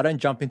guy. I don't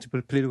jump into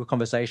political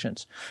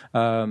conversations,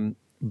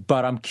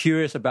 but I'm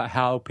curious about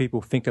how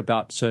people think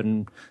about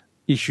certain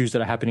issues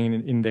that are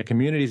happening in their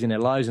communities, in their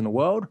lives, in the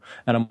world,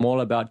 and I'm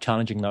all about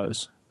challenging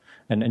those,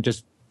 and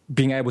just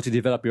being able to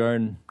develop your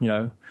own,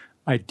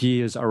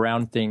 ideas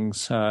around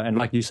things, and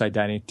like you say,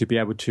 Danny, to be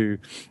able to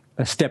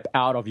step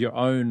out of your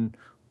own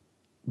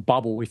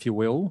bubble, if you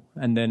will,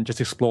 and then just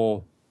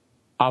explore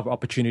other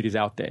opportunities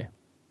out there.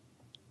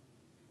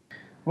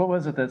 What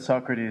was it that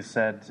Socrates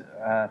said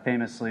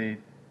famously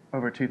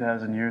over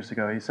 2,000 years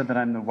ago? He said that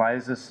I'm the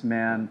wisest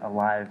man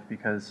alive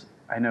because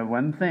I know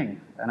one thing,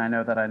 and I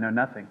know that I know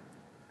nothing.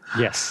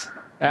 Yes,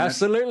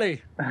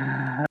 absolutely.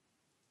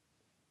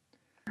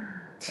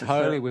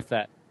 totally with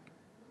that.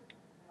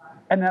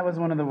 And that was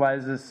one of the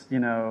wisest,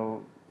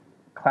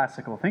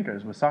 classical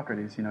thinkers was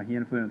Socrates. He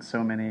influenced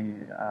so many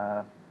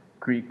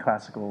Greek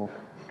classical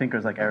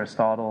thinkers like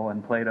Aristotle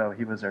and Plato.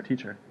 He was their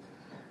teacher.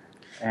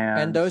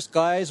 And those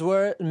guys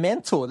were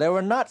mental. They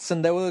were nuts,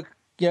 and they were,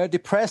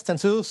 depressed and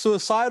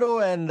suicidal,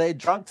 and they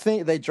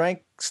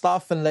drank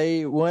stuff, and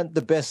they weren't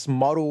the best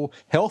model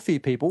healthy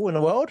people in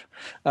the world.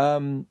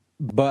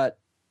 But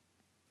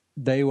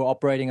they were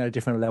operating at a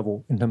different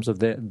level in terms of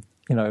their,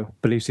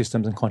 belief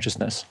systems and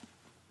consciousness.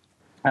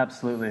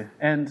 Absolutely.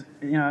 And,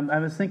 I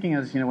was thinking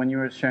as, when you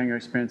were sharing your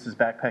experiences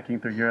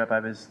backpacking through Europe, I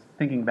was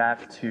thinking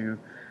back to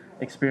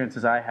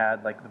experiences I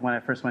had, like when I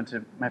first went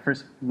to my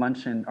first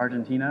lunch in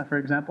Argentina, for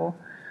example,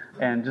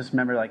 and just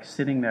remember like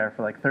sitting there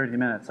for like 30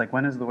 minutes, like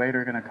when is the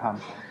waiter going to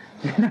come?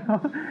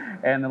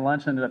 And the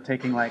lunch ended up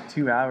taking like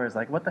 2 hours,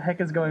 like what the heck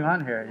is going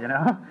on here,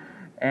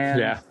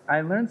 And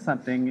I learned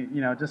something,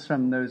 just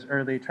from those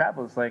early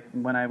travels, like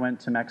when I went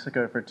to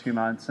Mexico for 2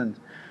 months, and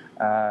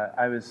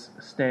I was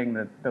staying,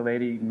 the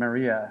lady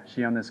Maria,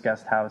 she owned this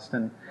guest house,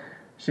 and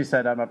she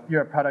said,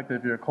 you're a product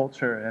of your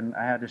culture, and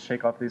I had to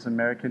shake off these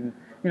American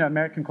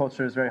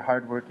culture is very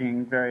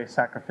hardworking, very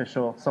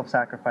sacrificial,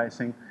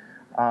 self-sacrificing,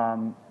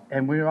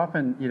 and we're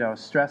often,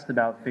 stressed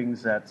about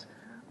things that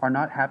are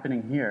not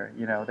happening here.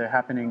 They're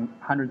happening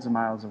hundreds of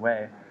miles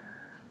away,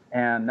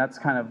 and that's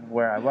kind of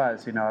where I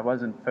was. I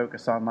wasn't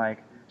focused on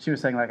she was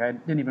saying I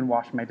didn't even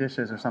wash my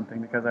dishes or something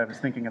because I was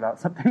thinking about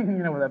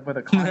something, with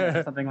a client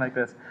or something like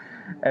this,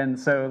 and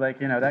so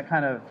that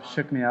kind of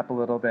shook me up a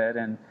little bit,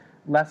 and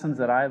lessons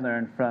that I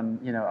learned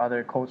from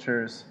other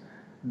cultures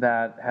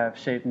that have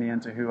shaped me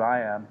into who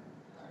I am.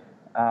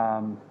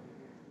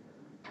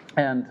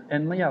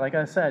 And like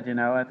I said,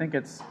 I think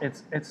it's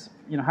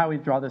how we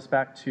draw this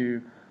back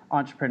to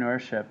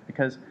entrepreneurship,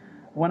 because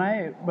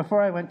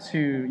before I went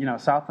to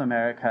South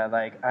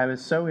America, I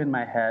was so in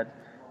my head,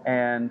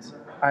 and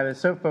I was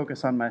so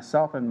focused on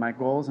myself and my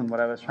goals and what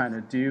I was trying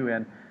to do,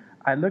 and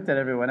I looked at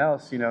everyone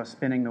else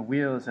spinning the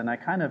wheels, and I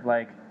kind of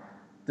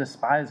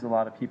despised a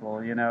lot of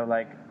people,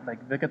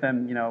 look at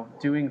them,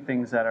 doing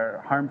things that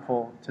are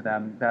harmful to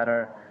them, that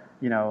are,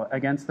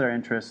 against their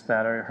interests,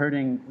 that are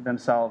hurting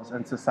themselves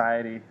and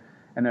society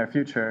and their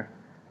future,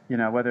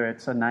 whether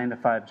it's a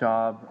 9-to-5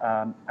 job.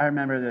 I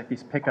remember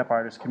these pickup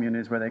artist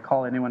communities where they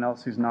call anyone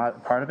else who's not a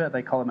part of it,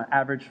 they call them an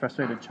average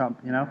frustrated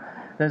chump,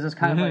 There's this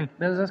kind of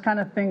there's this kind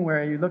of thing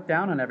where you look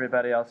down on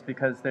everybody else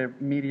because they're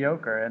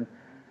mediocre.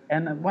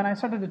 And when I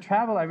started to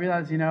travel, I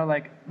realized,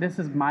 this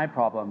is my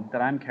problem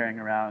that I'm carrying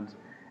around.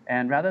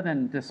 And rather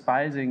than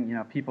despising,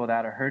 people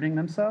that are hurting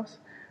themselves,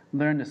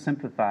 learn to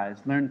sympathize,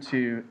 learn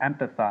to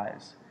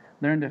empathize,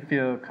 learn to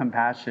feel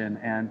compassion,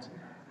 and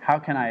how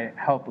can I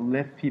help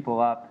lift people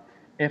up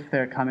if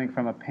they're coming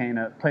from a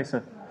place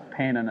of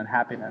pain and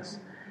unhappiness.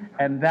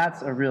 And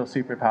that's a real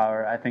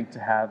superpower, I think, to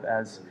have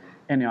as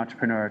any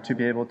entrepreneur, to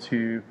be able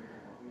to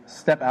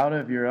step out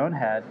of your own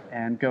head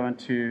and go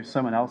into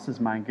someone else's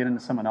mind, get into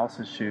someone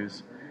else's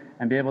shoes,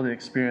 and be able to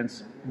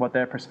experience what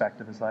their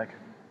perspective is like.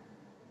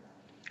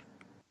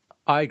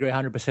 I agree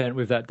 100%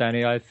 with that,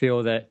 Danny. I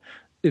feel that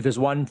if there's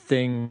one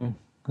thing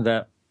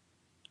that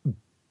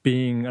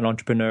being an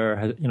entrepreneur,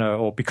 has,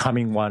 or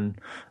becoming one,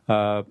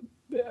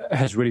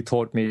 has really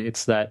taught me,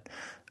 it's that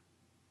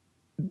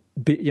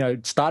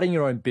starting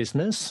your own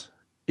business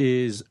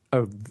is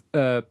a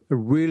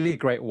really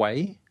great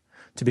way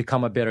to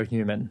become a better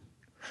human,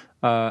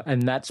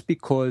 and that's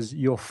because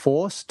you're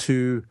forced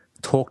to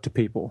talk to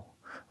people.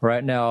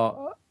 Right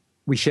now,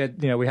 we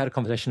had a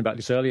conversation about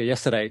this earlier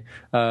yesterday.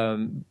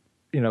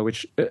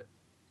 Which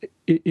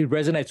it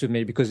resonates with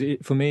me because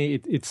for me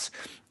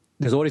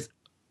there's always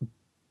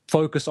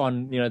focus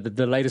on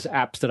the latest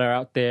apps that are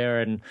out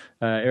there, and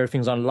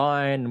everything's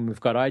online, and we've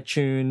got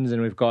iTunes, and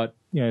we've got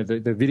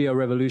the video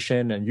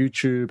revolution and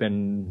YouTube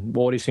and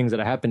all these things that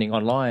are happening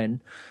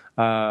online.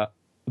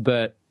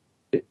 But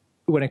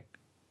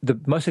the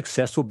most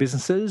successful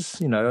businesses,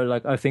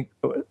 I think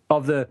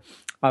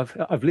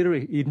I've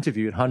literally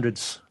interviewed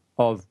hundreds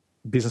of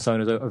business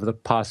owners over the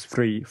past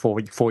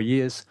 3-4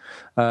 years,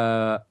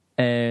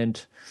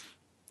 and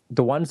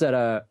the ones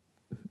that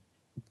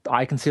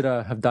I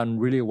consider have done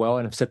really well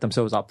and have set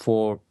themselves up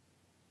for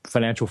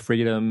financial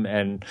freedom,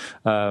 and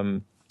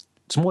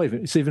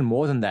it's even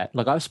more than that.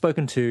 I've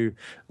spoken to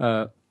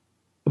a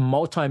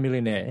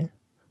multi-millionaire.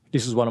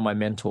 This is one of my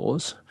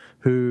mentors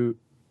who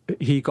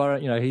he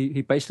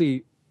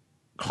basically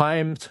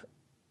climbed.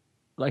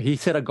 He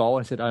set a goal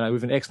and said, I know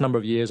within X number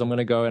of years, I'm going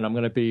to go and I'm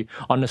going to be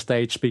on the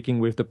stage speaking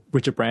with the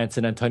Richard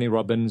Branson and Tony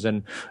Robbins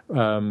and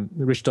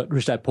Rich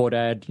Dad Poor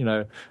Dad,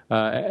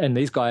 and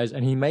these guys.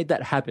 And he made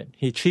that happen.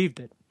 He achieved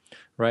it,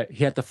 right?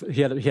 He had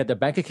the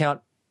bank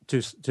account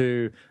to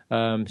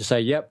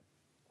say, yep,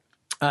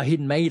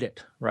 he'd made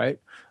it, right?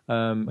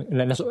 And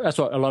then that's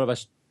what a lot of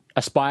us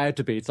aspire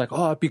to be. It's like,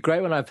 it'd be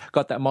great when I've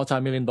got that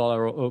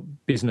multi-million-dollar or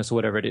business or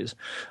whatever it is.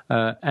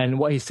 And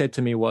what he said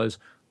to me was,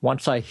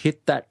 once I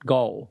hit that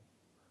goal,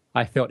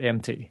 I felt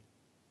empty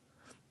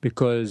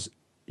because,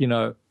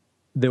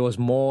 there was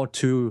more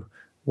to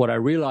what I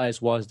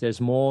realized was there's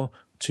more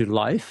to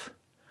life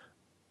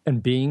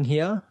and being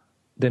here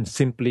than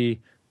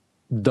simply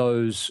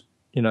those,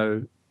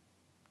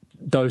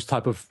 those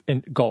type of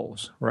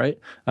goals, right?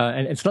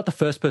 And it's not the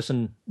first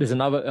person. There's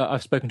another.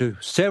 I've spoken to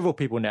several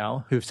people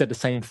now who've said the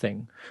same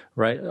thing,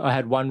 right? I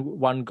had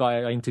one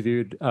guy I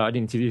interviewed. I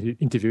didn't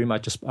interview him. I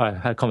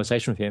had a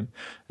conversation with him,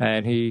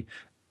 and he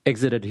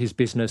exited his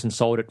business and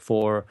sold it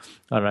for,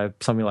 I don't know,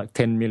 something like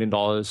 $10 million.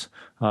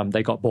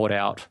 They got bought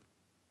out,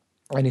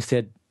 and he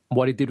said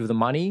what he did with the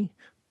money.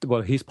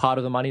 Well, his part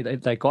of the money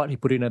they got, he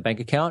put it in a bank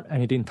account,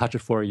 and he didn't touch it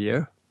for a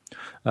year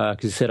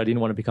because he said, I didn't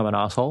want to become an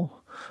asshole.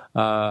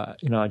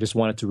 I just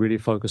wanted to really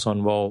focus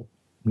on, well,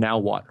 now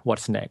what?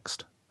 What's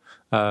next?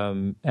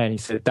 And he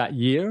said that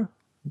year,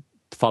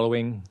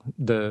 following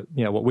the,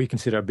 what we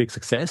consider a big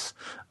success,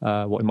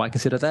 what we might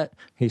consider that,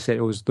 he said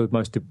it was the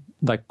most,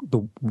 like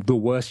the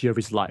worst year of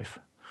his life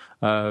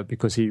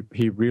because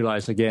he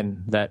realized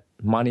again that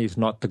money is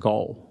not the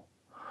goal,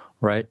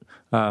 right?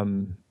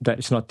 That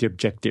it's not the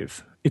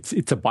objective. It's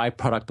a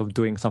byproduct of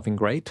doing something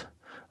great,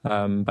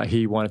 but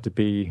he wanted to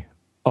be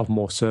of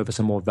more service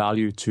and more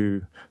value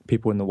to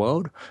people in the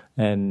world,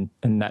 and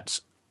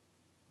that's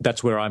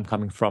where I'm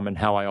coming from and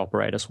how I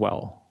operate as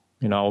well.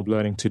 I'm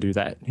learning to do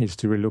that, is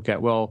to really look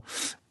at, well,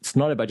 it's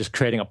not about just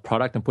creating a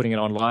product and putting it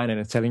online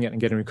and selling it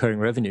and getting recurring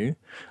revenue.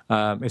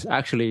 It's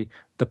actually,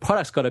 the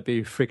product's got to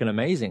be freaking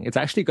amazing. It's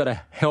actually got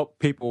to help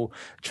people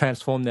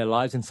transform their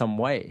lives in some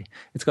way.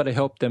 It's got to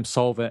help them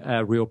solve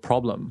a real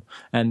problem.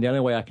 And the only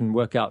way I can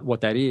work out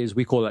what that is,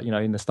 we call it,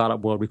 in the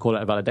startup world, we call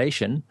it a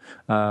validation.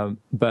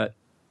 But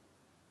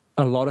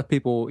a lot of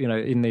people,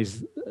 in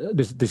this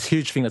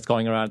huge thing that's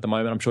going around at the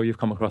moment, I'm sure you've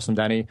come across them,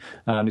 Danny,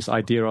 this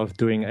idea of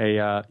doing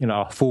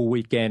a full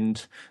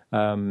weekend,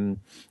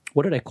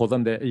 what do they call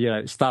them?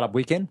 The startup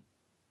weekend.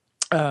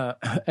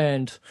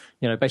 And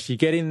basically you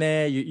get in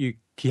there, you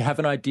have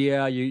an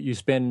idea, you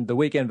spend the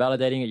weekend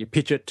validating it, you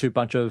pitch it to a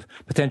bunch of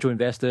potential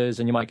investors,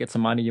 and you might get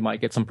some money, you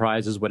might get some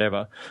prizes,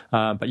 whatever.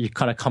 But you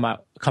kind of come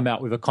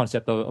out with a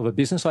concept of a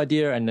business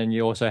idea, and then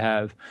you also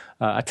have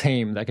a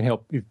team that can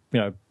help you,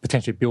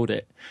 potentially build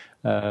it.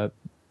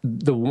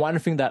 The one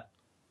thing that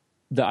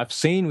I've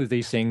seen with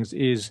these things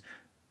is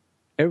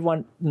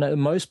everyone,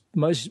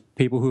 most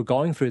people who are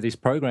going through these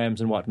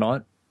programs and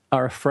whatnot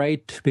are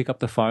afraid to pick up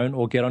the phone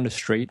or get on the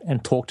street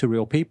and talk to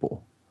real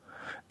people.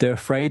 They're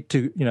afraid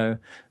to,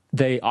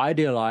 they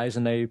idealize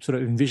and they sort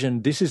of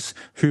envision this is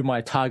who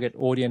my target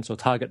audience or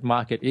target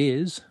market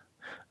is,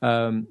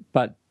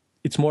 but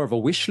it's more of a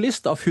wish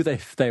list of who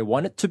they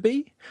want it to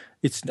be.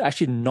 It's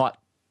actually not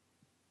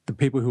the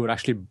people who would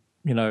actually,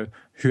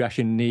 who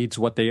actually needs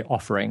what they're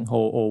offering,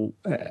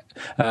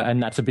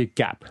 and that's a big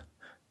gap.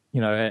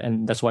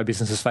 And that's why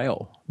businesses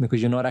fail,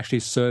 because you're not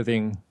actually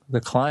serving the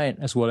client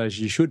as well as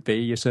you should be.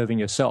 You're serving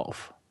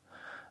yourself.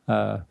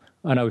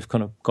 I know we've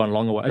kind of gone a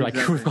long way, like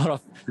we've gone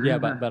off. Yeah,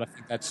 but I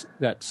think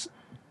that's.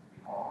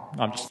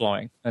 I'm just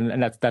flowing,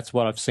 and that's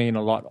what I've seen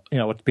a lot.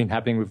 What's been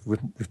happening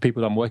with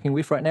people I'm working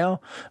with right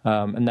now,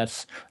 and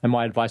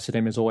my advice to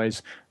them is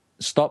always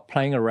stop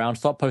playing around,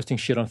 stop posting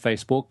shit on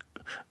Facebook,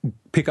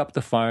 pick up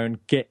the phone,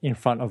 get in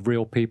front of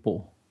real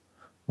people.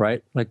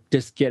 Right? Like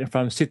just get in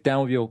front of them, sit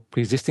down with your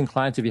existing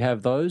clients if you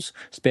have those,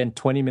 spend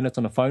 20 minutes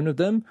on the phone with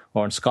them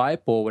or on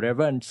Skype or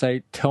whatever and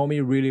say, tell me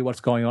really what's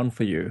going on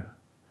for you,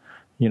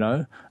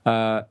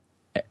 and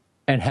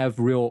have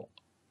real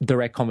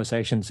direct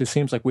conversations. It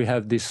seems like we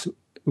have this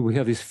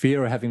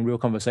fear of having real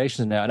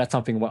conversations now, and that's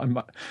something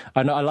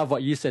I love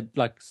what you said,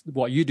 like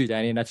what you do,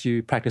 Danny, and that's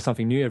you practice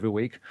something new every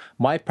week.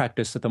 My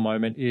practice at the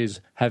moment is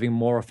having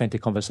more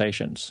authentic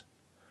conversations,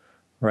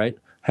 right?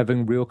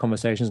 Having real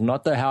conversations,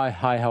 not the hi,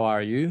 how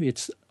are you?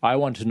 It's, I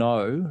want to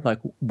know, like,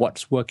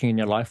 what's working in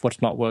your life, what's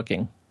not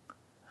working,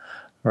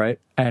 right?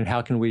 And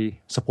how can we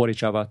support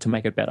each other to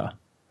make it better,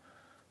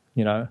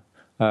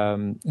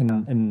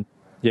 And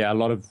a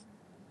lot of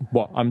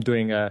what I'm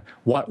doing,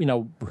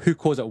 who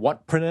calls it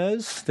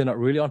whatpreneurs? They're not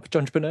really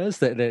entrepreneurs.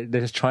 They're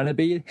just trying to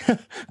be,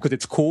 because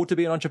it's cool to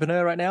be an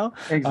entrepreneur right now.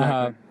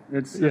 Exactly.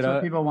 It's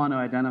what people want to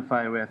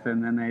identify with,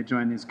 and then they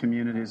join these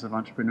communities of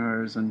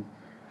entrepreneurs and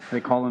they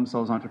call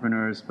themselves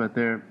entrepreneurs, but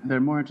they're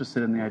more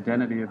interested in the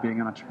identity of being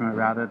an entrepreneur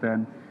rather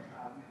than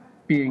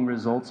being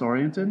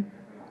results-oriented.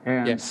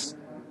 And yes.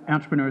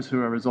 Entrepreneurs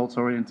who are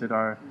results-oriented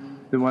are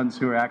the ones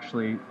who are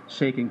actually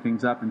shaking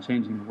things up and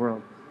changing the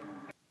world.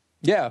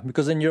 Yeah,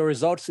 because in your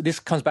results, this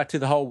comes back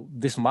to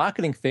this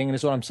marketing thing, and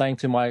it's what I'm saying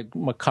to my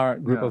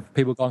current group of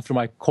people going through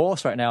my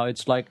course right now.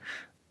 It's like,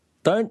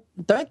 don't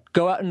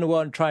go out in the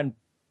world and try and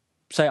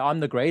say I'm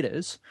the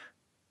greatest.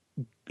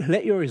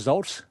 Let your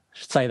results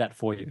say that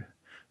for you.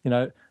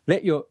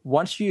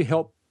 Once you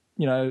help,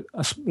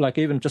 like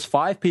even just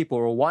 5 people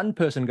or one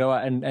person go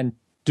out and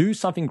do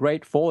something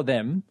great for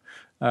them,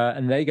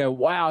 and they go,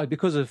 wow,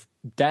 because of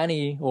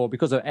Danny or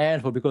because of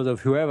Anf or because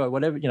of whoever,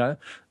 whatever,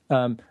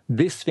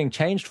 this thing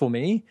changed for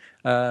me,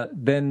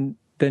 then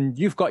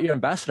you've got your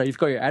ambassador, you've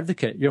got your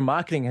advocate, your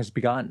marketing has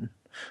begun,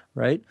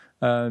 right?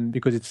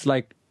 Because it's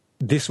like,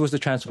 this was the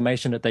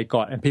transformation that they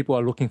got, and people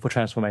are looking for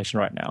transformation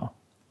right now.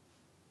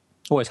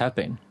 Always have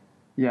been.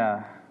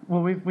 Yeah.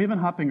 Well, we've been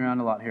hopping around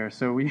a lot here.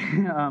 So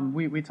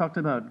we talked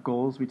about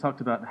goals. We talked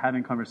about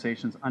having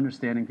conversations,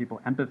 understanding people,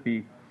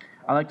 empathy.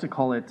 I like to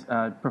call it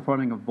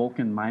performing a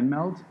Vulcan mind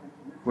meld,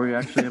 where you're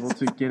actually able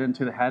to get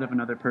into the head of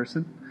another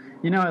person.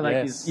 I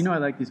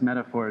like these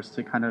metaphors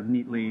to kind of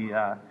neatly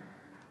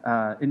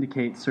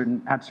indicate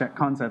certain abstract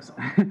concepts.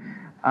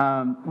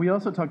 We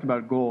also talked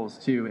about goals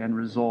too and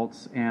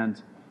results,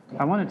 and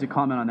I wanted to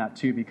comment on that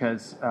too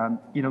because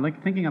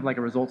like thinking of like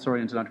a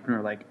results-oriented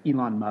entrepreneur like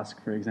Elon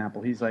Musk, for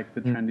example, he's like the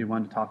trendy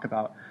one to talk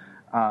about.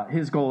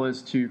 His goal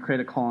is to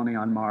create a colony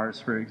on Mars,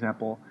 for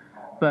example.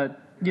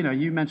 But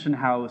you mentioned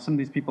how some of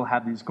these people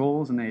have these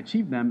goals and they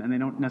achieve them and they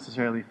don't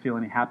necessarily feel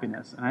any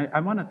happiness. And I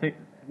want to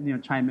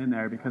chime in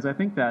there because I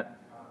think that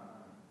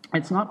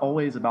it's not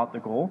always about the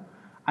goal.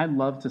 I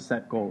love to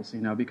set goals,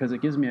 because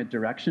it gives me a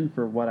direction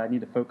for what I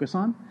need to focus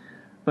on.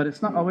 But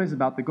it's not always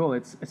about the goal.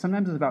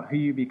 Sometimes it's about who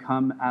you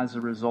become as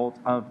a result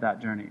of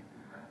that journey.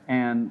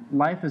 And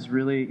life is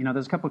really,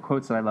 there's a couple of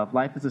quotes that I love.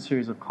 Life is a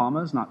series of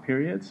commas, not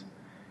periods.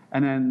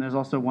 And then there's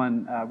also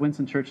one,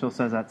 Winston Churchill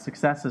says that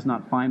success is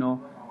not final,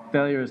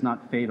 failure is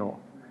not fatal.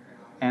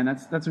 And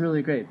that's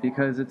really great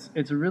because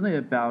it's really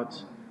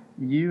about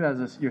you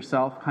as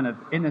yourself kind of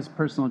in this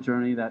personal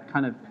journey that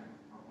kind of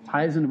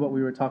ties into what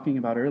we were talking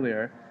about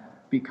earlier,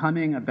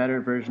 becoming a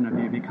better version of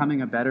you,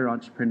 becoming a better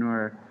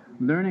entrepreneur,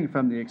 learning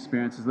from the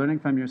experiences, learning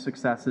from your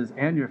successes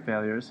and your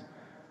failures,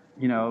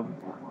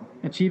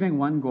 achieving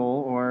one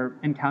goal or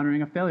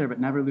encountering a failure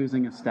but never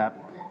losing a step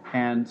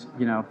and,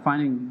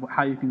 finding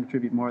how you can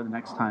contribute more the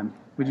next time.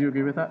 Would you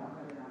agree with that?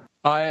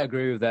 I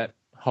agree with that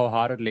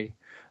wholeheartedly.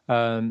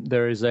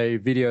 There is a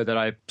video that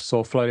I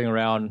saw floating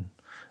around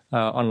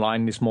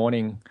online this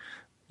morning,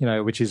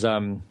 which is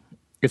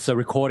it's a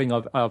recording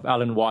of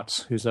Alan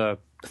Watts, who's a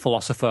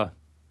philosopher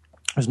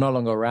who's no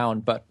longer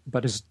around, but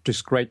it's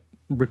just great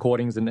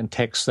recordings and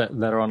texts that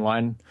are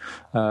online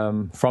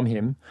from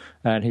him.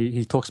 And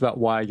he talks about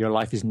why your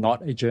life is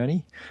not a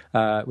journey,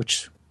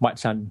 which might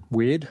sound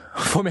weird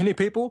for many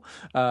people.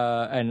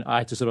 And I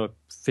had to sort of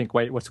think,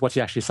 wait, what's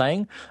he actually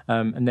saying?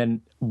 And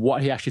then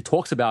what he actually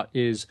talks about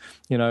is,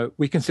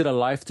 we consider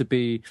life to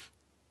be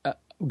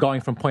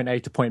going from point A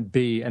to point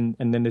B, and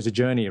then there's a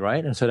journey,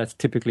 right? And so that's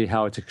typically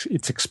how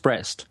it's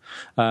expressed.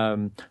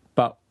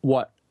 But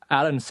what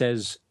Alan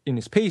says in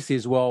his piece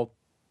is, well,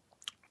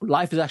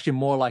 life is actually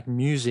more like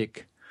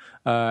music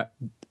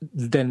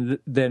than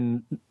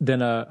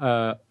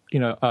a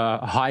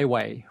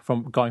highway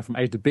from going from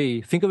A to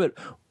B. Think of it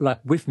like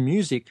with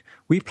music,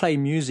 we play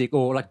music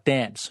or like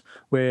dance,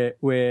 where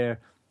the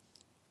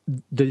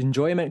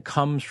enjoyment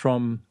comes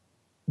from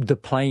the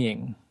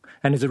playing.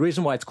 And there's a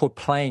reason why it's called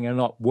playing and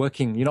not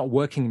working. You're not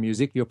working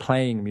music, you're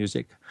playing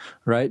music,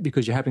 right?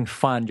 Because you're having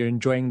fun, you're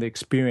enjoying the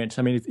experience.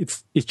 I mean,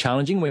 it's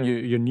challenging when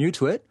you're new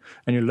to it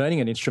and you're learning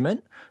an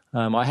instrument.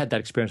 I had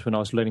that experience when I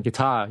was learning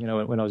guitar,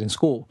 when I was in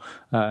school,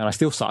 and I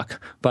still suck,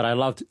 but I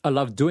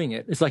loved doing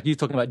it. It's like you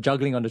talking about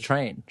juggling on the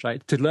train,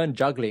 right? To learn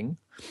juggling,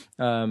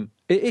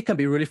 it can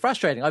be really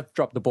frustrating. I've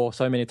dropped the ball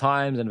so many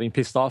times and been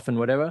pissed off and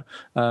whatever,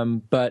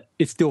 but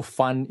it's still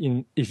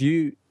fun if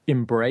you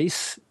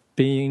embrace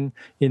being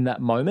in that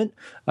moment.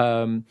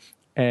 And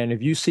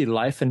if you see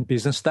life and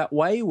business that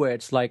way, where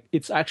it's like,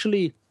 it's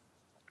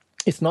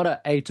not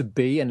a A to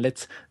B and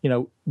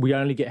we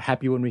only get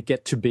happy when we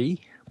get to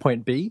B,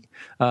 point B.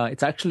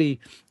 It's actually,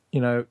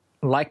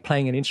 like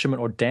playing an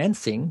instrument or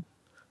dancing,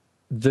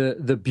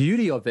 the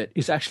beauty of it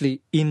is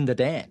actually in the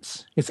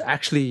dance. It's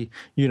actually,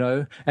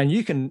 and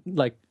you can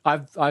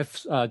I've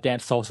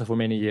danced salsa for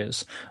many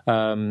years.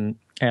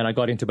 And I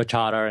got into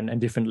bachata and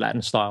different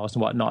Latin styles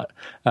and whatnot.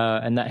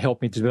 And that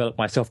helped me develop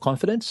my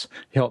self-confidence,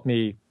 helped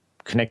me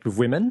connect with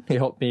women, it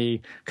helped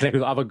me connect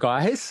with other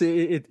guys.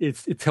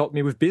 It's helped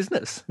me with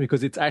business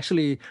because it's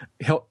actually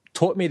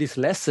taught me this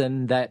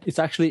lesson that it's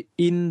actually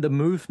in the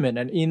movement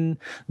and in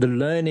the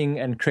learning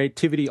and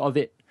creativity of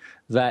it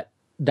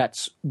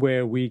that's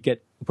where we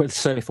get,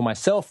 certainly for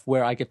myself,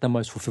 where I get the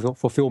most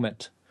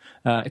fulfillment.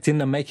 It's in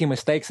the making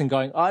mistakes and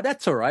going,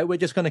 that's all right, we're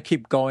just going to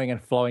keep going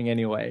and flowing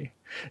anyway.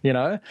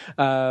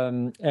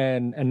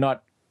 And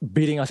not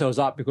beating ourselves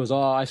up because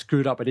I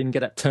screwed up, I didn't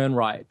get that turn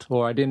right,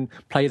 or I didn't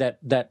play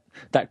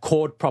that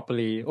chord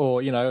properly,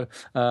 or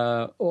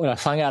or I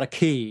sung out a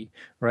key,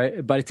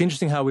 right? But it's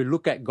interesting how we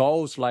look at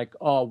goals like,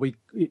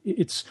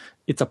 it's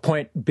a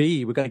point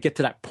B, we're going to get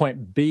to that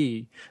point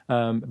B,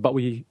 but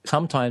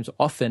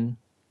often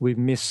we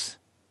miss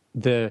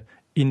the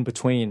in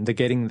between, the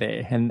getting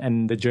there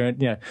and the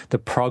journey, the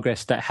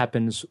progress that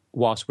happens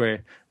whilst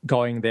we're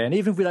going there. And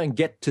even if we don't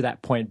get to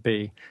that point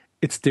B,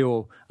 it's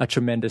still a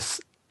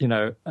tremendous,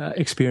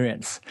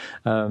 experience.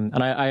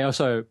 And I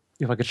also,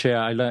 if I could share,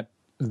 I learned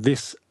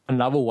this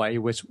another way,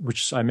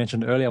 which I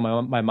mentioned earlier.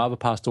 My mother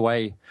passed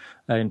away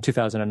in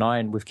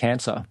 2009 with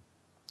cancer,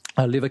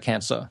 liver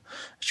cancer.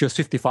 She was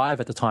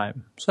 55 at the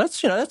time. So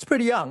that's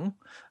pretty young.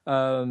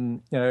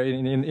 In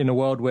a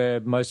world where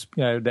most,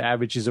 the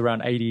average is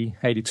around 80,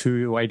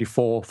 82 or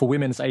 84. For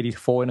women, it's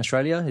 84 in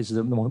Australia is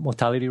the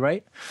mortality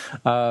rate.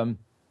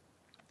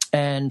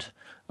 And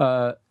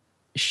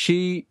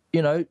she,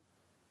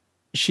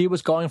 she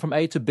was going from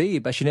A to B,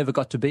 but she never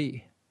got to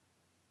B,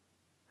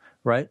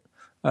 right?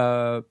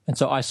 And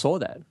so I saw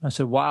that. I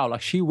said, wow,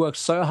 like she worked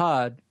so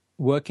hard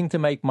working to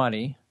make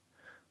money,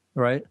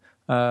 right?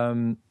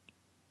 To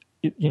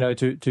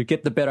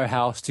get the better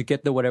house, to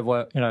get the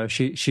whatever,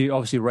 she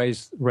obviously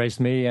raised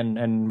me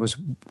and was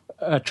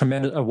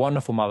a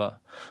wonderful mother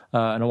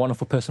and a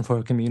wonderful person for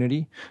her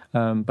community.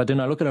 But then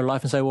I look at her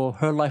life and say, well,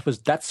 her life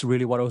that's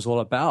really what it was all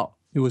about.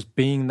 It was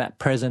being that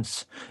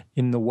presence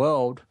in the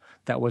world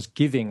that was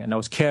giving and that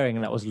was caring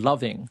and that was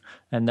loving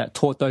and that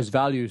taught those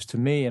values to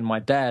me and my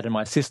dad and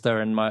my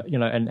sister and my,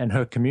 and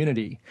her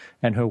community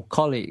and her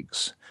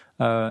colleagues.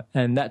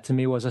 And that to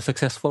me was a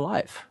successful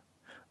life,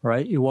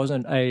 right? It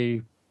wasn't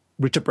a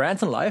Richard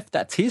Branson life.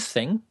 That's his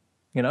thing,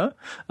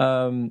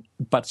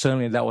 but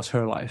certainly that was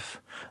her life.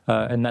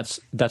 And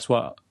that's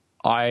what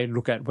I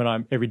look at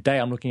when every day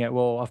I'm looking at,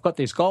 well, I've got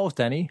these goals,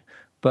 Danny,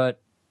 but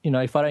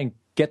if I don't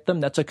get them,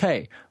 that's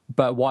okay.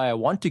 But why I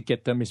want to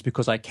get them is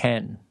because I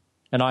can.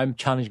 And I'm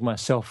challenging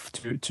myself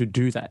to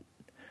do that,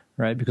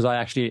 right? Because I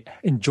actually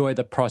enjoy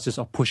the process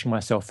of pushing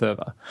myself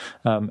further.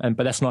 But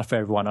that's not for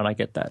everyone, and I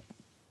get that.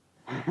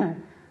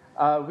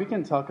 We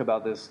can talk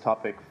about this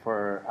topic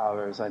for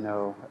hours, I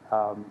know.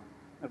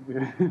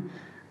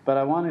 But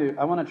I want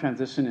to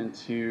transition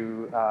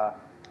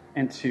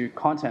into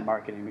content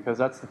marketing, because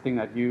that's the thing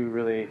that you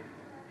really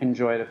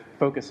enjoy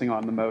focusing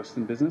on the most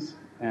in business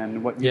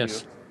and what you do.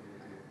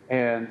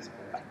 And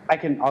I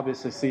can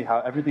obviously see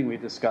how everything we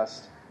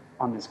discussed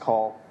on this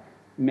call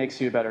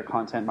makes you a better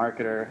content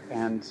marketer,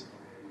 and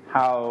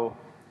how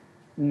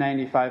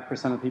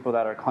 95% of people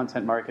that are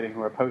content marketing,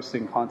 who are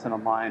posting content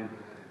online,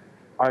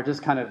 are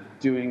just kind of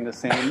doing the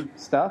same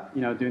stuff,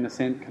 doing the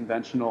same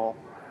conventional,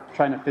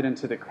 trying to fit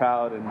into the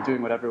crowd and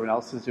doing what everyone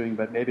else is doing,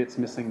 but maybe it's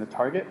missing the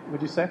target,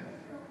 would you say?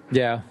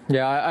 Yeah.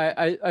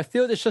 I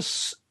feel it's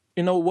just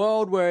in a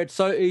world where it's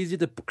so easy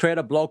to create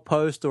a blog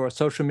post or a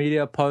social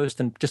media post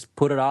and just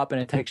put it up,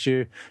 and it takes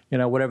you,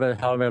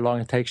 however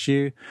long it takes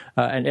you,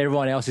 and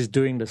everyone else is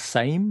doing the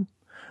same.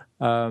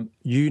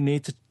 You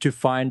need to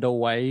find a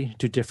way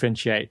to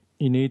differentiate.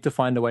 You need to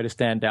find a way to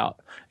stand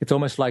out. It's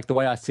almost like, the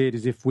way I see it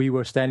is, if we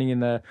were standing in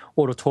the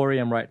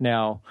auditorium right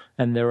now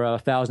and there are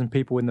 1,000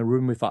 people in the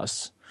room with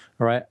us,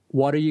 all right,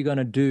 what are you going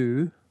to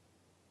do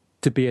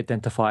to be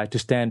identified, to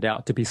stand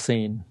out, to be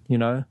seen?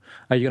 Are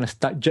you going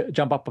to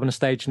jump up on the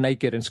stage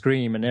naked and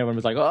scream, and everyone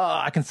was like,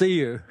 oh, I can see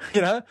you?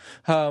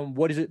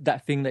 What is it,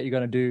 that thing that you're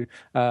going to do?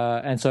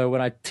 And so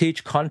when I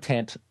teach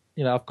content,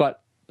 I've got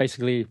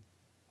basically,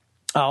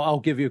 I'll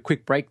give you a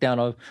quick breakdown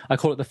of, I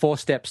call it the 4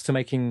 steps to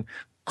making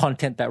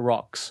content that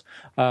rocks.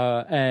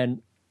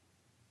 And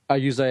I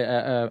use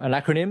an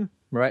acronym,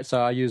 right?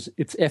 So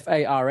it's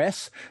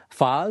FARS,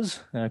 FARS,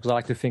 because I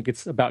like to think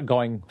it's about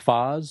going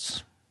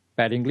FARS.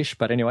 Bad English,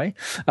 but anyway.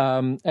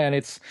 And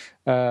it's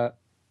got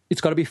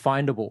to be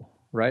findable,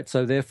 right?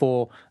 So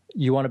therefore,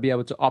 you want to be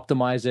able to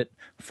optimize it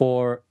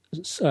for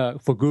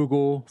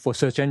Google, for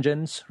search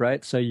engines,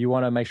 right? So you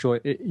want to make sure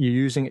you're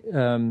using,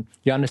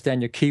 you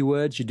understand your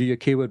keywords, you do your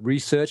keyword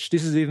research.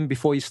 This is even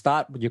before you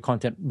start with your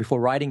content, before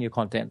writing your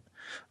content,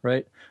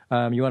 right?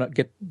 You want to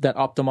get that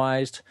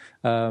optimized,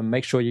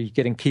 make sure you're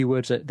getting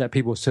keywords that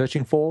people are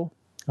searching for.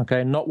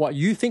 Okay, not what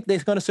you think they're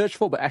going to search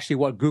for, but actually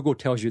what Google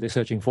tells you they're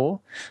searching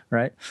for,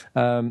 right?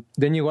 Then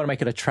you want to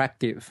make it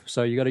attractive.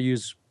 So you got to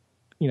use,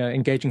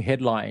 engaging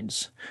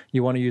headlines.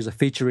 You want to use a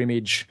feature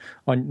image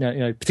on,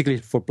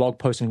 particularly for blog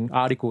posts and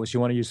articles. You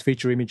want to use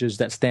feature images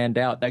that stand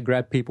out, that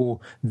grab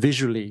people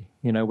visually,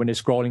 when they're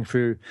scrolling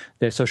through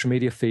their social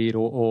media feed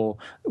or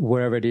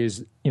wherever it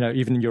is,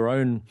 even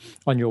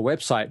on your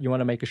website. You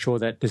want to make sure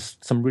that there's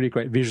some really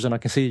great visuals. And I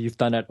can see you've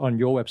done that on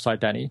your website,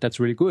 Danny. That's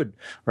really good,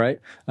 right?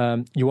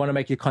 You want to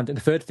make your content.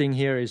 The third thing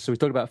here is, so we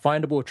talked about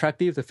findable,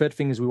 attractive. The third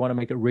thing is we want to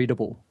make it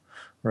readable,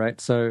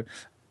 right? So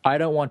I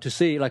don't want to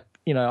see,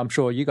 I'm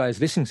sure you guys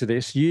listening to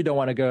this, you don't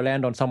want to go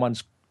land on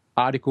someone's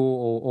article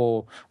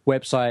or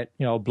website,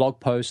 blog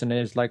post, and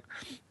there's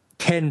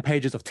 10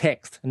 pages of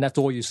text, and that's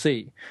all you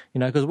see,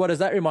 because what does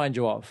that remind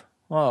you of?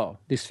 Oh,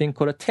 this thing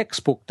called a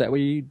textbook that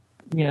we,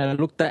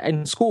 looked at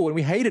in school, and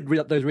we hated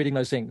reading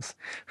those things,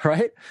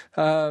 right?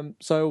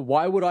 So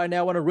why would I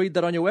now want to read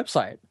that on your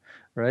website,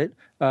 right?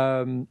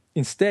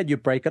 Instead, you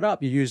break it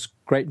up. You use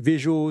great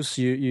visuals.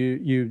 You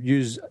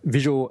use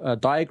visual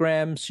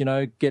diagrams.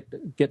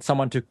 Get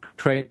someone to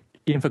create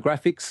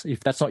infographics.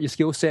 If that's not your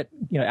skill set,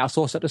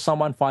 outsource it to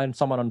someone. Find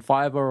someone on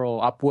Fiverr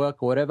or Upwork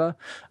or whatever.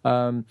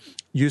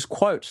 Use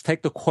quotes.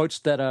 Take the quotes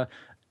that are,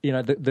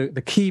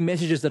 the key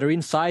messages that are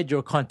inside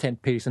your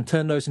content piece, and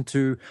turn those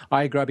into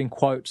eye-grabbing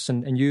quotes,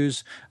 and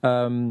use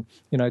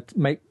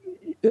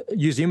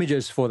use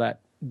images for that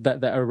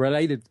are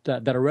related,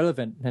 that are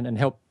relevant, and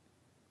help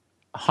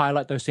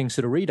highlight those things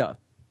to the reader.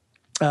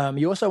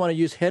 You also want to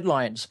use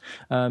headlines,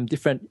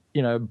 different,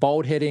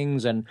 bold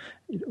headings, and,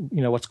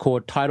 what's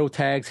called title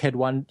tags, head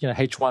one,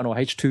 H1 or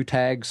H2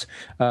 tags.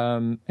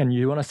 And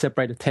you want to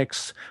separate the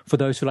text for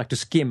those who like to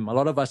skim. A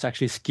lot of us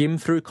actually skim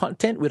through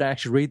content. We don't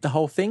actually read the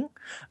whole thing.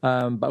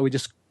 But we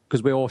just,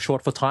 because we're all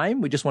short for time,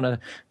 we just want to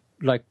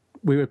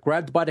we were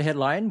grabbed by the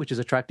headline, which is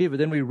attractive, but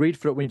then we read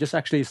through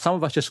it. Some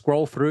of us just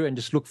scroll through and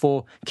just look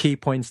for key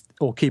points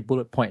or key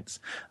bullet points.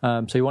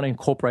 So you want to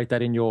incorporate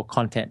that in your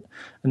content.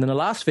 And then the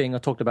last thing I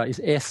talked about is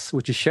S,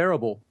 which is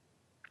shareable.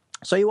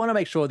 So you want to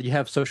make sure that you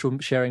have social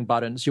sharing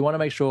buttons. You want to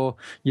make sure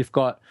you've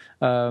got,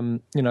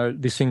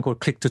 this thing called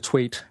Click to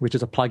Tweet, which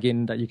is a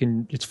plugin that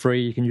it's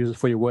free. You can use it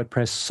for your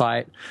WordPress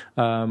site.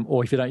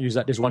 Or if you don't use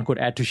that, there's one called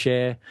Add to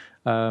Share.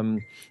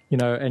 And you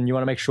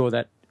want to make sure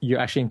that you're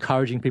actually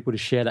encouraging people to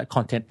share that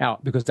content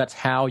out, because that's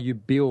how you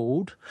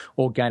build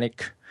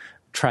organic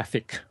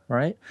traffic,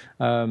 right?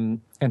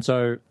 And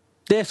so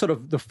they're sort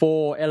of the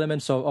four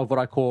elements of what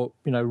I call,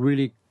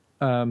 really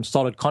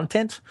solid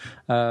content.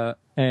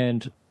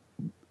 And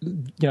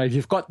if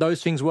you've got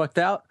those things worked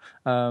out,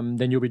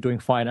 then you'll be doing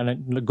fine.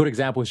 And a good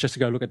example is just to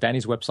go look at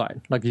Danny's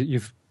website. Like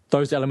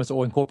those elements are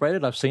all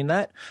incorporated. I've seen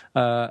that,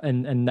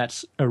 and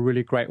that's a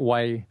really great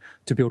way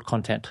to build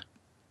content.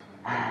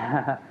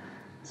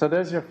 So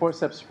there's your 4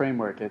 steps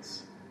framework.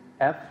 It's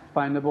F,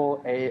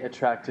 findable, A,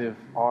 attractive,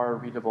 R,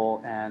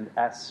 readable, and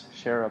S,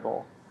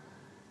 shareable.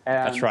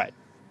 And that's right.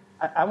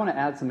 I want to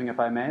add something, if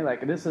I may.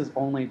 Like, this is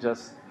only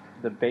just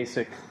the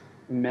basic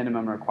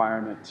minimum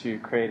requirement to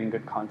creating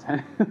good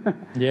content.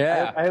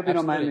 Yeah. I hope you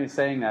don't mind me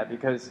saying that,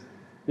 because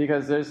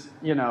there's,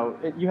 you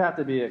have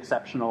to be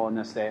exceptional in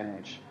this day and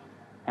age.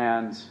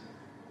 And,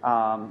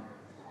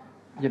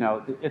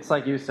 it's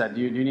like you said,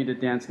 you need to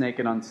dance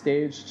naked on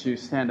stage to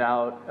stand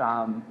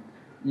out.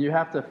 You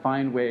have to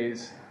find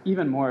ways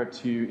even more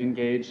to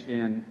engage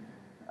in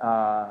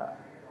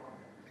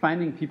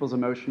finding people's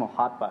emotional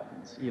hot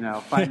buttons,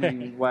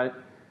 finding what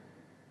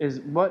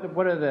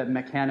are the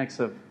mechanics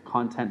of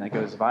content that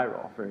goes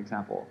viral, for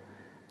example.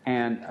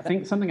 And I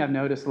think something I've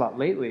noticed a lot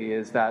lately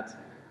is that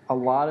a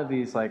lot of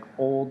these like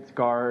old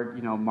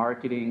guard,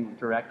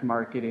 direct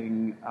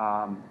marketing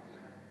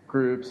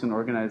groups and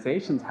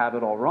organizations have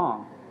it all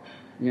wrong,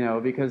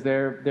 because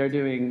they're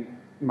doing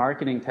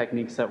marketing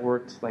techniques that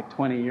worked like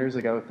 20 years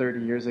ago,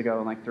 30 years ago,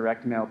 in like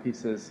direct mail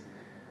pieces.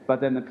 But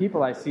then the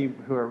people I see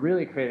who are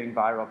really creating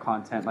viral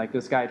content, like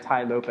this guy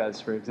Tai Lopez,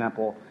 for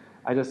example,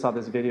 I just saw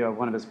this video of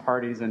one of his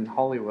parties in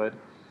Hollywood,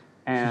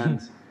 and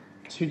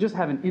to just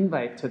have an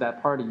invite to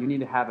that party, you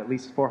need to have at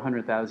least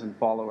 400,000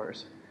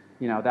 followers.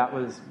 That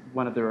was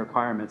one of the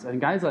requirements.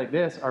 And guys like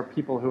this are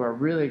people who are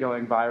really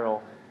going viral,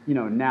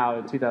 now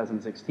in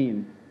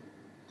 2016.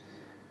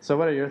 So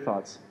what are your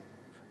thoughts?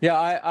 Yeah,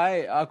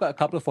 I've got a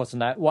couple of thoughts on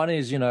that. One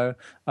is,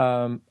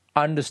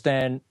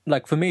 understand,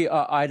 like for me,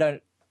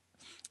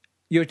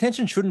 your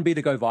intention shouldn't be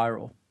to go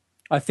viral.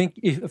 I think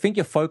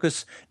your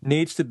focus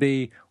needs to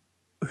be,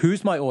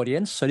 who's my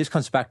audience? So this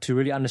comes back to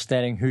really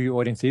understanding who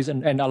your audience is.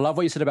 And I love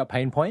what you said about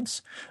pain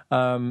points.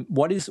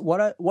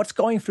 What's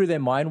going through their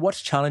mind?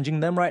 What's challenging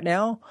them right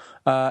now?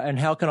 And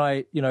how can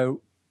I,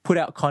 put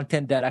out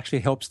content that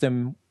actually helps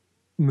them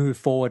move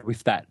forward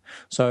with that?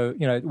 So,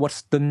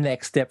 what's the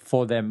next step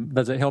for them?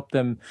 Does it help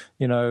them,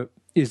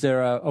 is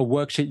there a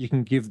worksheet you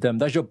can give them?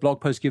 Does your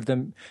blog post give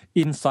them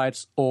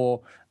insights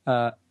or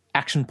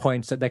action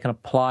points that they can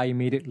apply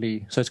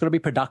immediately? So it's got to be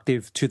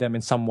productive to them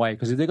in some way,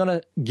 because if they're going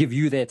to give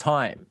you their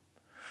time,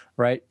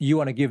 right, you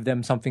want to give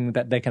them something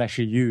that they can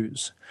actually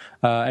use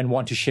and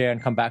want to share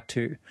and come back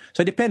to.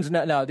 So it depends.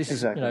 Now this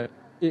exactly. is,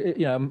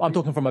 I'm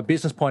talking from a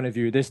business point of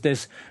view.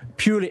 There's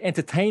purely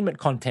entertainment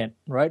content,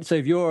 right? So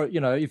if you're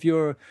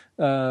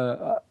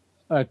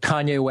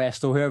Kanye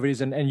West or whoever it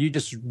is, and you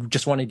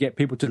just want to get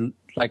people to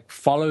like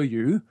follow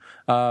you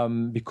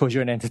because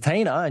you're an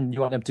entertainer and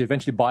you want them to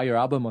eventually buy your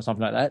album or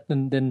something like that,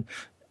 then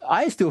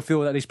I still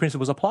feel that these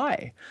principles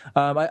apply.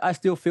 I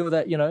still feel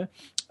that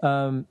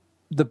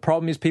the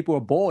problem is people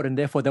are bored and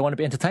therefore they want to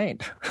be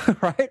entertained,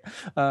 right?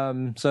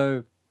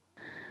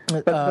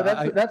 But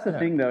that's the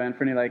thing, though,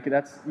 Anfernee. Like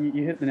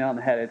you hit the nail on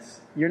the head.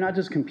 You're not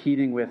just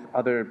competing with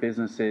other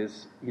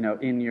businesses,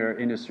 in your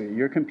industry.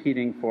 You're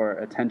competing for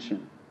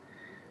attention.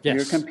 Yes.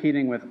 You're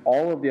competing with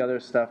all of the other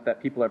stuff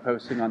that people are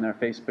posting on their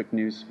Facebook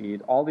news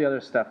feed, all the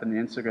other stuff in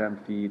the Instagram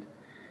feed,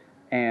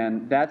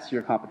 and that's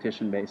your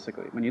competition,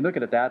 basically. When you look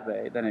at it that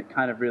way, then it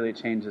kind of really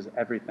changes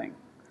everything.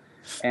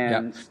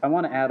 And I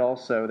want to add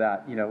also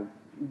that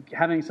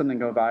having something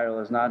go viral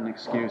is not an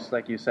excuse,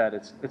 like you said.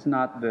 It's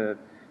not the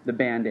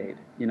Band-Aid.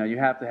 You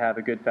have to have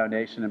a good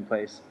foundation in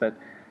place, but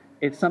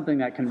it's something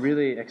that can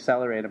really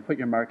accelerate and put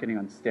your marketing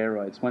on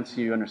steroids once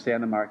you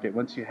understand the market,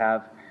 once you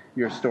have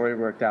your story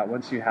worked out,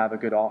 once you have a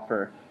good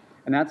offer.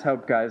 And that's how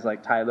guys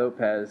like Tai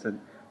Lopez and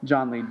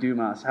John Lee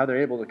Dumas, how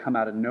they're able to come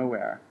out of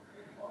nowhere,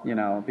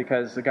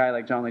 because a guy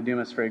like John Lee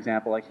Dumas, for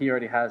example, like he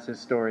already has his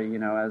story,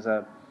 as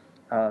a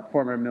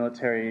former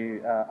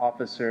military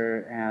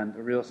officer and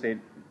a real estate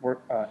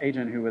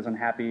agent who was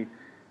unhappy.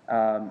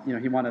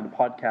 He wanted a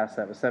podcast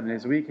that was 7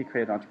 days a week. He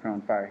created Entrepreneur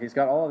on Fire. He's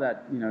got all of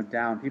that,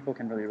 down. People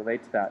can really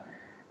relate to that.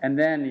 And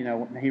then,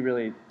 he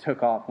really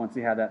took off once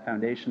he had that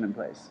foundation in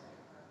place.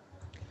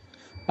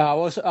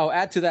 I'll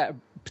add to that,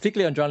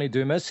 particularly on John Lee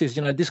Dumas, is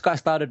this guy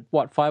started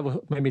 5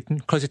 or maybe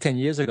close to 10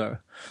 years ago.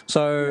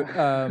 So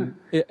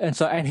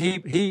and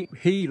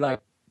he like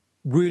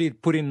really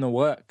put in the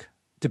work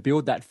to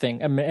build that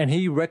thing. And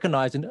he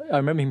recognized, and I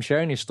remember him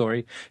sharing his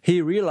story,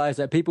 he realized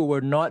that people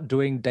were not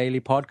doing daily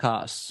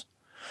podcasts,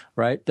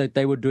 right? That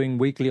they were doing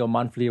weekly or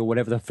monthly or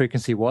whatever the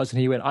frequency was. And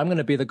he went, I'm going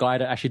to be the guy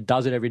that actually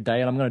does it every day,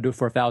 and I'm going to do it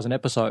for 1,000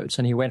 episodes.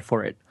 And he went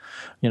for it,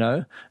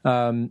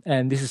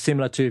 and this is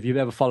similar to if you've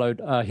ever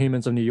followed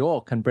Humans of New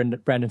York and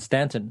Brandon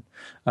Stanton.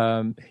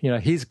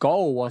 His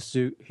goal was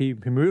he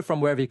moved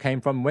from wherever he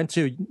came from, went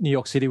to New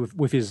York City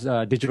with his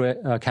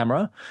digital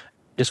camera,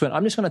 just went,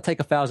 I'm just going to take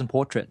 1,000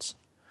 portraits,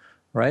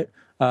 right?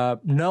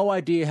 No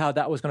idea how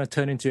that was going to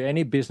turn into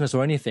any business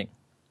or anything.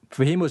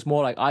 For him, it was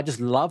more like, I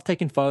just love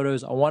taking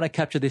photos. I want to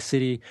capture this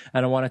city,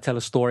 and I want to tell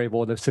a story of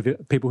all the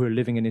people who are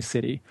living in this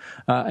city.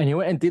 And he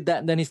went and did that.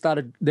 And then he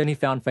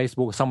found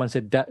Facebook. Someone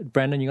said,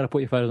 Brandon, you got to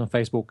put your photos on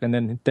Facebook.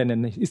 And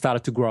then he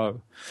started to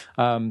grow.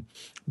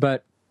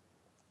 But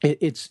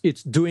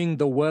it's doing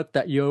the work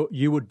that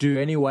you would do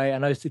anyway. I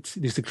know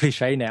it's a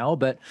cliche now,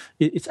 but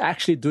it's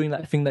actually doing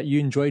that thing that you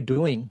enjoy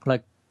doing.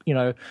 Like,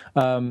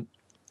 John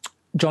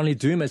Lee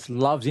Dumas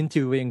loves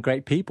interviewing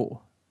great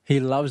people. He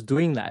loves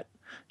doing that.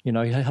 He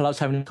loves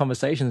having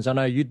conversations. I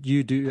know you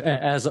do,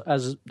 as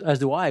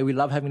do I. We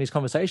love having these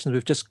conversations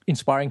with just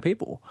inspiring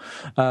people.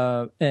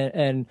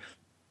 And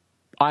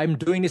I'm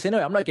doing this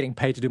anyway. I'm not getting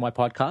paid to do my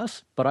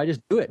podcast, but I just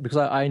do it because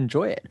I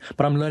enjoy it.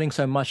 But I'm learning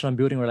so much, and I'm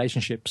building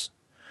relationships,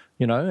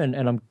 and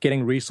I'm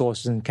getting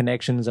resources and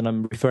connections, and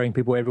I'm referring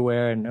people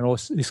everywhere, and all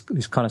this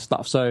kind of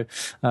stuff. So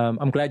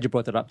I'm glad you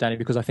brought that up, Danny,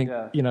 because I think,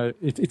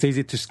 it's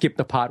easy to skip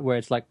the part where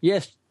it's like,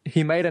 yes,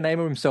 he made a name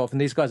of himself,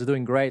 and these guys are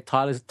doing great.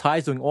 Ty's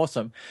doing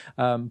awesome.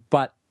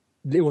 But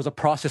it was a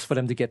process for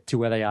them to get to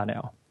where they are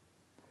now.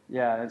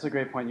 Yeah, that's a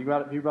great point. You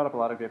brought up a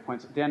lot of great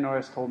points. Dan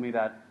Norris told me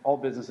that all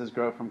businesses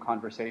grow from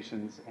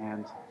conversations.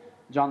 And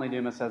John Lee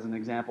Dumas, as an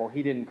example,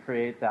 he didn't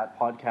create that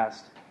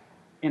podcast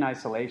in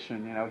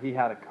isolation. He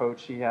had a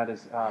coach. He had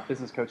his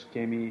business coach,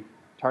 Jamie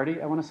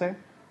Tardy, I want to say.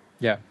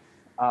 Yeah.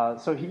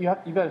 So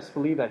you best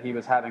believe that he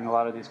was having a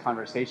lot of these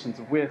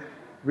conversations with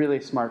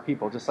really smart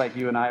people, just like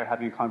you and I are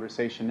having a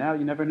conversation now.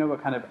 You never know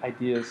what kind of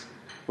ideas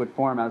would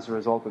form as a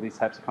result of these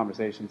types of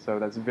conversations. So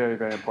that's very,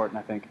 very important,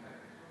 I think.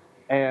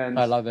 And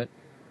I love it.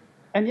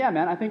 And yeah,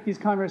 man, I think these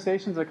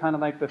conversations are kind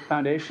of like the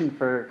foundation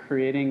for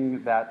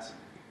creating that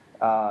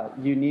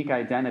unique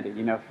identity,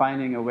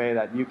 finding a way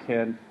that you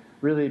can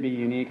really be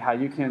unique, how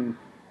you can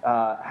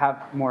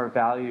have more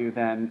value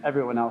than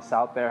everyone else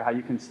out there, how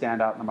you can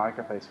stand out in the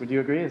marketplace. Would you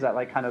agree? Is that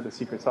like kind of the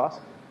secret sauce?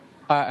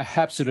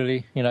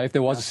 Absolutely. If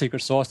there was a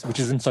secret sauce, which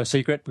isn't so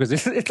secret because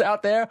it's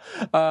out there,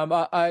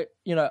 I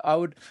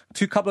would,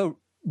 two couple of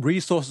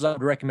resources I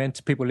would recommend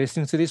to people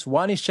listening to this.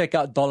 One is check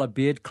out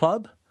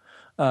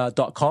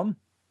dollarbeardclub.com.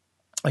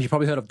 You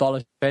probably heard of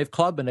Dollar Shave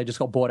Club, and they just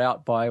got bought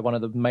out by one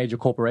of the major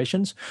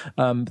corporations.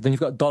 But then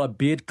you've got Dollar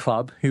Beard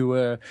Club,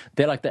 they're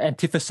like the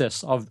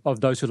antithesis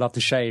of those who love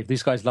to shave.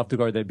 These guys love to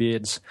grow their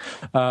beards.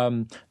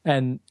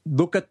 And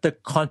look at the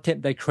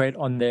content they create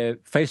on their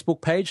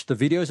Facebook page, the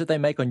videos that they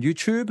make on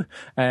YouTube,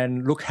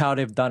 and look how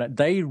they've done it.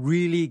 They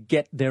really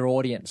get their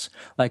audience.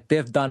 Like,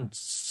 they've done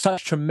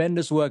such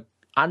tremendous work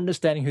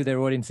understanding who their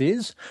audience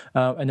is,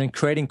 and then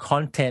creating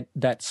content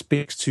that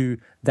speaks to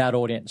that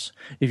audience.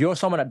 If you're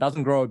someone that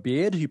doesn't grow a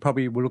beard, you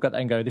probably will look at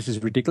that and go, this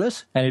is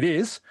ridiculous. And it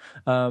is.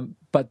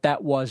 But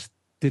that was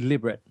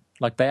deliberate.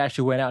 Like, they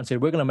actually went out and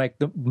said, we're going to make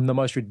the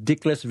most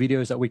ridiculous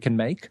videos that we can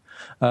make,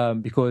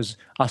 because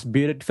us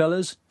bearded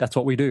fellas, that's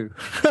what we do.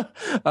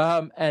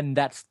 And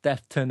that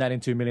turned that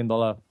into $1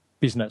 million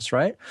business,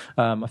 right?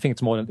 I think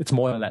it's more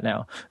than that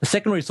now. The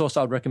second resource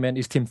I would recommend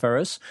is Tim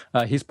Ferriss,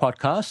 his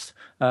podcast.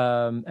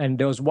 And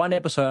there was one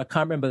episode, I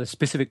can't remember the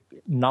specific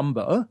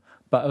number,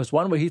 but it was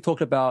one where he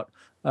talked about,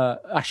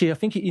 actually, I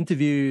think he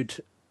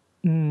interviewed,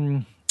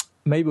 maybe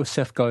it was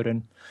Seth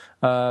Godin.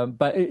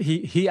 But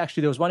he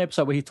actually, there was one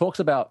episode where he talks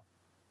about,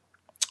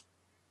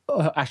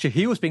 actually,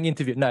 he was being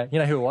interviewed. No, you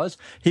know who it was?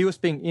 He was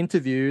being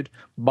interviewed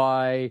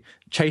by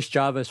Chase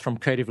Jarvis from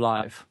Creative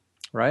Live.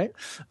 Right?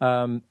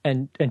 And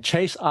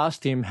Chase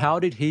asked him, how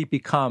did he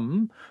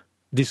become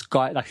this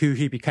guy, like who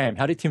he became?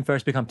 How did Tim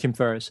Ferriss become Tim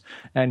Ferriss?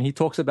 And he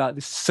talks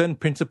about certain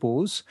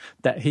principles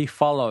that he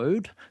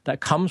followed that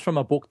comes from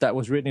a book that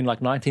was written in like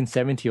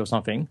 1970 or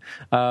something,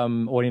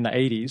 or in the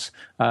 80s.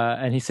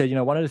 And he said,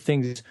 one of the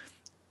things is,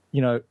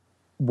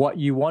 what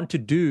you want to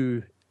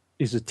do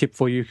is a tip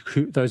for you,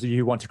 those of you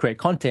who want to create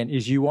content,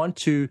 is you want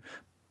to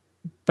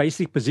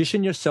basically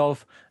position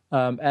yourself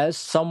as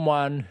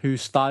someone who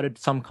started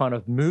some kind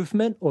of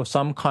movement or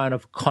some kind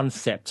of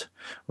concept,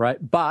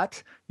 right?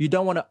 But you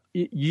don't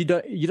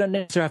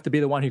necessarily have to be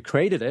the one who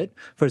created it.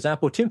 For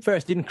example, Tim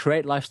Ferriss didn't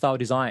create lifestyle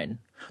design.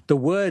 The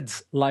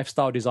words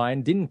lifestyle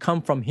design didn't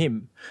come from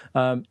him.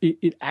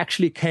 It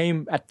actually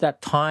came at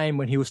that time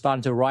when he was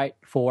starting to write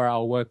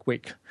 4-Hour Work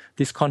Week.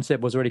 This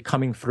concept was already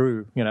coming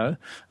through,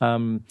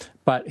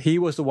 but he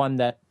was the one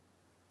that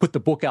put the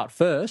book out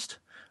first,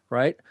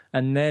 right?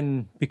 And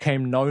then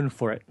became known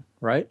for it.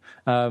 Right,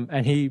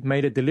 and he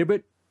made a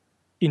deliberate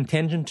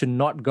intention to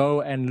not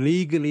go and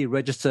legally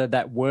register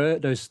that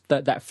word,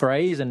 that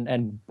phrase,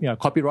 and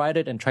copyright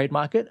it and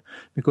trademark it,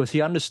 because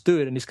he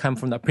understood, and this came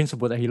from that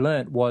principle that he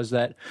learned, was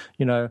that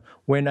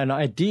when an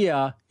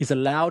idea is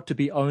allowed to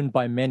be owned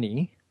by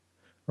many,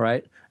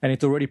 right, and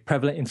it's already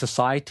prevalent in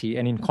society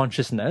and in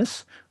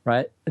consciousness,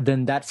 right,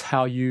 then that's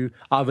how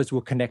others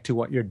will connect to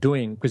what you're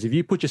doing. Because if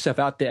you put yourself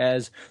out there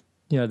as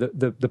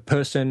the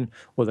person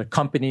or the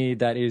company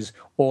that is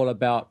all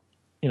about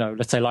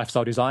let's say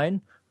lifestyle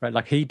design, right,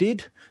 like he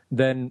did,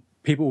 then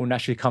people will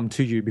naturally come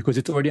to you because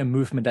it's already a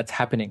movement that's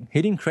happening.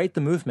 He didn't create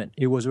the movement.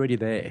 It was already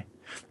there,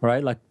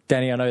 right? Like,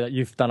 Danny, I know that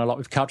you've done a lot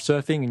with couch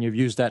surfing and you've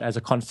used that as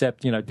a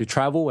concept, to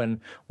travel and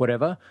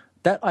whatever.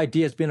 That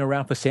idea has been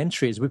around for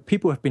centuries.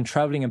 People have been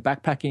traveling and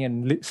backpacking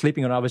and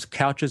sleeping on others'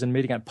 couches and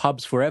meeting at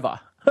pubs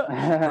forever.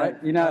 Right?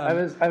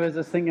 I was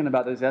just thinking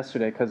about this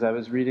yesterday because I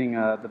was reading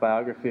the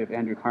biography of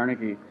Andrew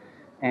Carnegie,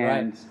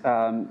 and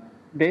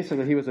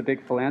basically he was a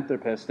big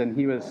philanthropist, and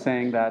he was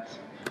saying that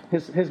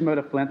his mode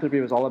of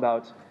philanthropy was all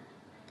about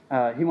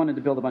he wanted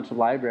to build a bunch of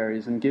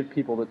libraries and give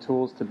people the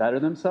tools to better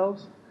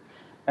themselves.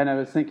 And I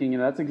was thinking,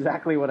 that's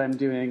exactly what I'm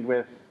doing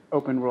with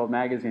OpenWorld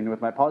magazine,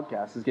 with my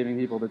podcast, is giving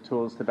people the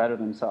tools to better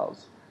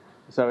themselves.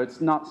 So it's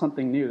not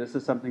something new. This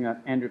is something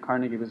that Andrew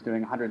Carnegie was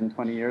doing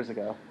 120 years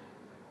ago.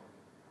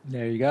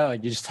 There you go.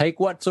 You just take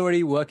what's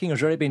already working,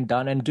 has already been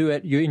done, and do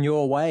it in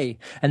your way.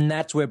 And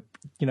that's where,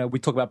 we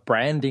talk about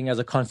branding as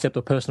a concept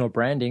of personal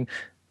branding.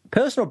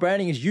 Personal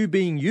branding is you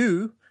being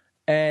you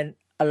and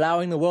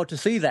allowing the world to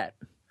see that,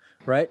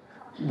 right?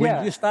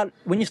 When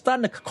you're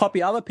starting to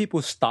copy other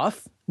people's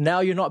stuff, now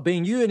you're not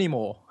being you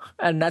anymore.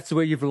 And that's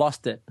where you've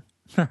lost it,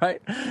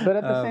 right? But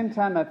at the same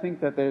time, I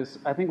think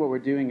what we're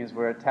doing is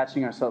we're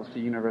attaching ourselves to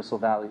universal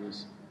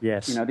values.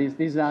 Yes.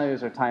 These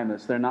values are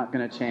timeless. They're not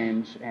going to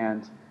change.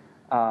 And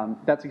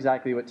that's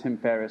exactly what Tim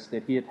Ferriss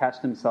did. He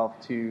attached himself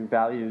to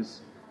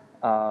values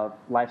of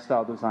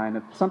lifestyle design,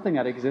 of something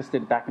that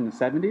existed back in the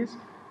 70s.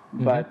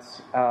 Mm-hmm. But,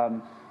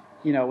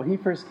 when he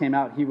first came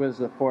out, he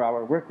was a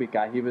 4-hour workweek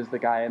guy. He was the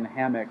guy in the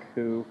hammock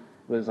who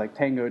was like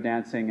tango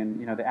dancing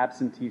and, the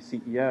absentee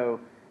CEO.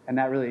 And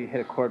that really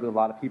hit a chord with a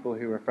lot of people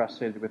who were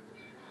frustrated with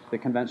the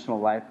conventional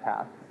life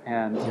path.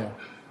 And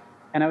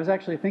I was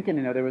actually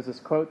thinking, there was this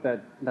quote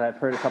that I've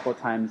heard a couple of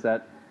times,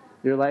 that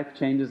your life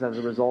changes as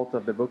a result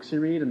of the books you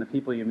read and the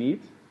people you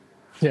meet.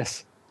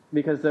 Yes.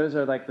 Because those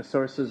are like the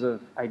sources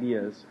of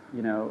ideas,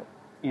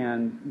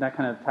 and that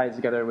kind of ties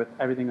together with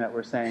everything that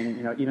we're saying.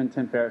 Even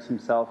Tim Ferriss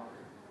himself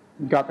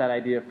got that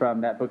idea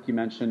from that book you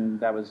mentioned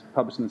that was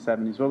published in the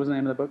 70s. What was the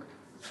name of the book?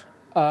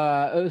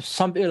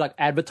 Something like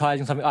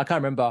advertising, something. I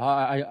can't remember.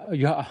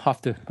 You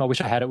have to. I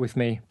wish I had it with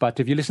me. But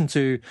if you listen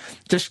to,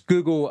 just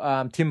Google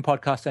Tim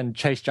podcast and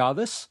Chase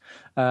Jarvis,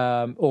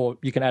 or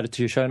you can add it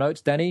to your show notes,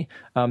 Danny.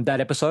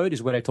 That episode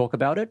is where they talk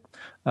about it,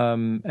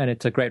 and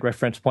it's a great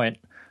reference point.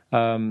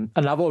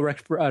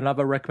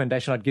 Another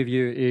recommendation I'd give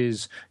you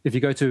is if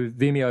you go to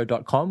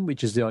Vimeo.com,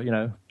 which is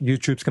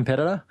YouTube's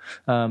competitor,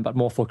 but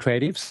more for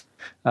creatives.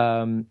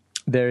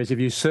 If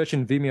you search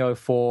in Vimeo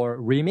for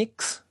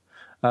Remix.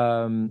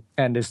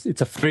 And it's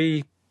a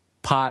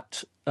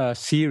 3-part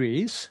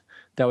series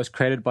that was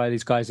created by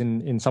these guys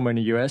in somewhere in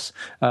the US,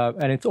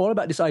 and it's all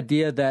about this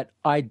idea that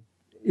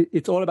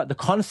it's all about the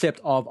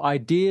concept of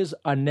ideas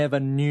are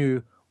never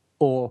new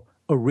or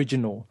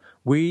original.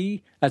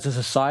 We, as a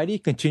society,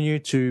 continue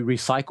to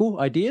recycle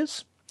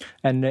ideas,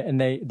 and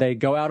they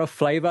go out of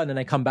flavor and then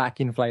they come back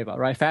in flavor,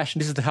 right? Fashion.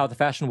 This is how the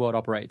fashion world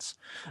operates,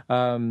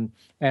 and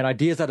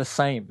ideas are the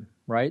same,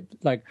 right?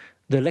 Like,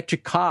 the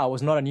electric car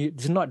was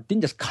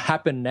didn't just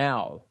happen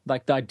now.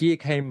 Like, the idea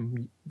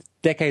came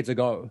decades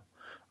ago,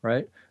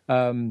 right?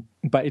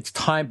 But it's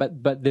time.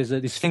 But there's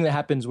this thing that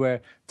happens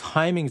where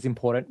timing is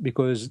important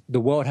because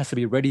the world has to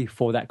be ready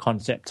for that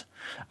concept.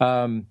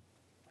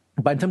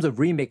 But in terms of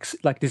remix,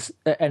 like this,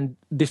 and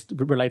this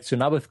relates to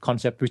another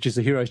concept, which is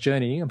the hero's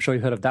journey. I'm sure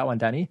you've heard of that one,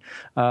 Danny,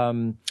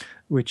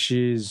 which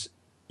is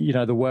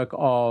the work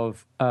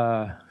of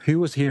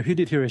who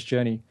did Hero's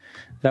Journey?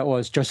 That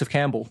was Joseph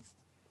Campbell.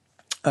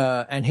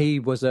 And he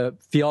was a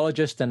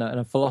theologist and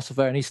a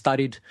philosopher, and he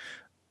studied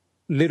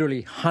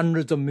literally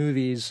hundreds of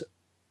movies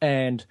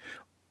and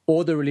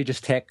all the religious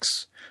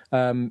texts,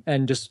 and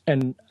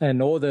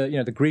all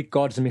the the Greek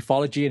gods and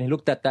mythology, and he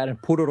looked at that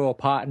and put it all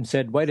apart and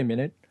said, "Wait a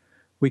minute,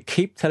 we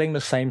keep telling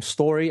the same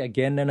story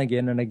again and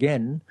again and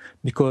again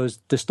because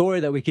the story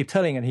that we keep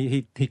telling," and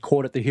he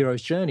called it the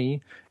hero's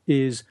journey,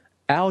 is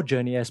our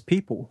journey as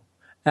people,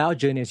 our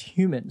journey as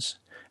humans.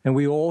 And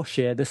we all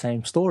share the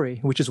same story,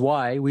 which is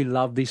why we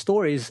love these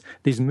stories,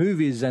 these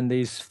movies and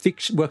these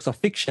works of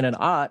fiction and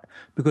art,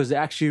 because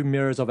they're actually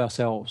mirrors of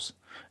ourselves.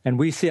 And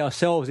we see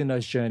ourselves in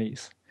those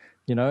journeys,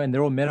 and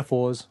they're all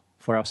metaphors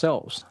for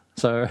ourselves.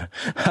 So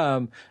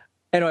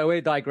anyway, we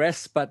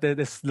digress, but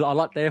there's a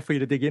lot there for you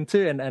to dig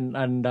into.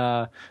 And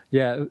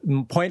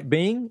point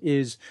being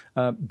is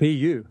be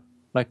you.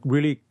 Like,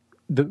 really,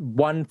 the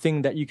one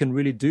thing that you can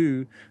really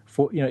do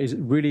is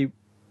really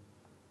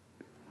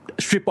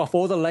strip off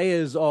all the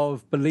layers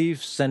of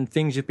beliefs and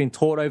things you've been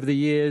taught over the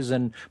years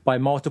and by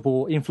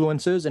multiple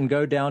influencers, and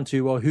go down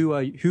to, well,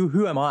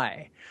 who am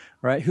I,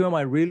 right? Who am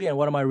I really, and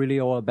what am I really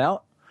all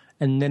about?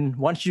 And then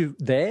once you're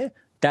there,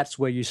 that's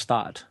where you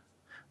start,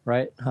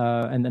 right?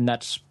 And then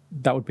that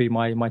would be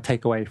my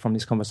takeaway from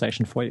this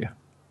conversation for you.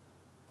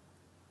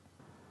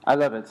 I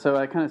love it. So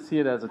I kind of see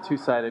it as a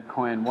two-sided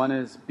coin. One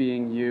is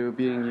being you,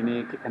 being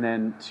unique, and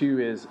then two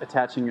is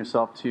attaching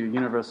yourself to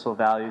universal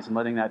values and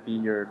letting that be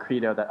your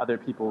credo that other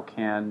people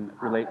can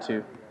relate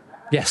to.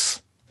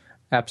 Yes,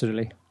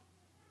 absolutely.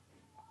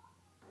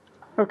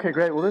 Okay,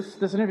 great. Well,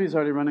 this interview is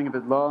already running a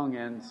bit long,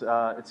 and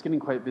it's getting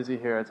quite busy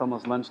here. It's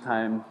almost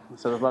lunchtime,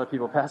 so there's a lot of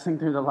people passing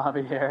through the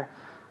lobby here.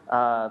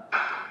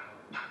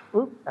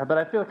 But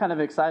I feel kind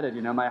of excited,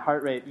 my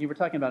heart rate, you were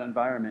talking about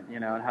environment,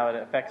 and how it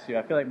affects you.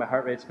 I feel like my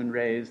heart rate's been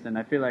raised, and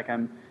I feel like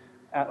I'm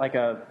at like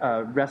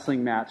a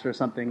wrestling match or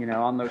something,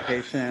 on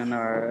location,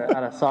 or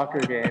at a soccer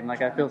game.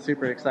 Like, I feel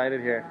super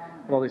excited here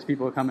with all these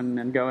people coming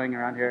and going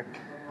around here.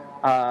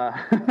 But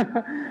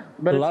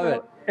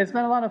it's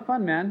been a lot of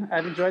fun, man.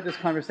 I've enjoyed this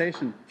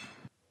conversation.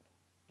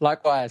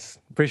 Likewise.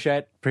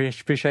 Appreciate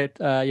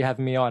you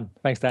having me on.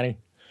 Thanks, Danny.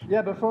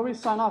 Yeah, before we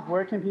sign off,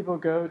 where can people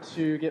go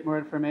to get more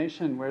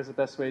information? Where's the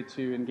best way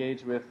to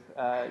engage with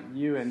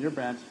you and your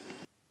brand?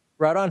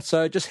 Right on.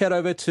 So just head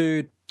over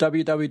to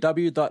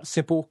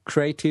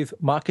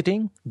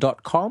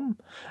www.simplecreativemarketing.com,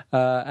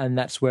 and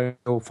that's where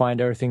you'll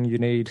find everything you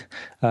need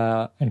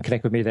and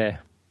connect with me there.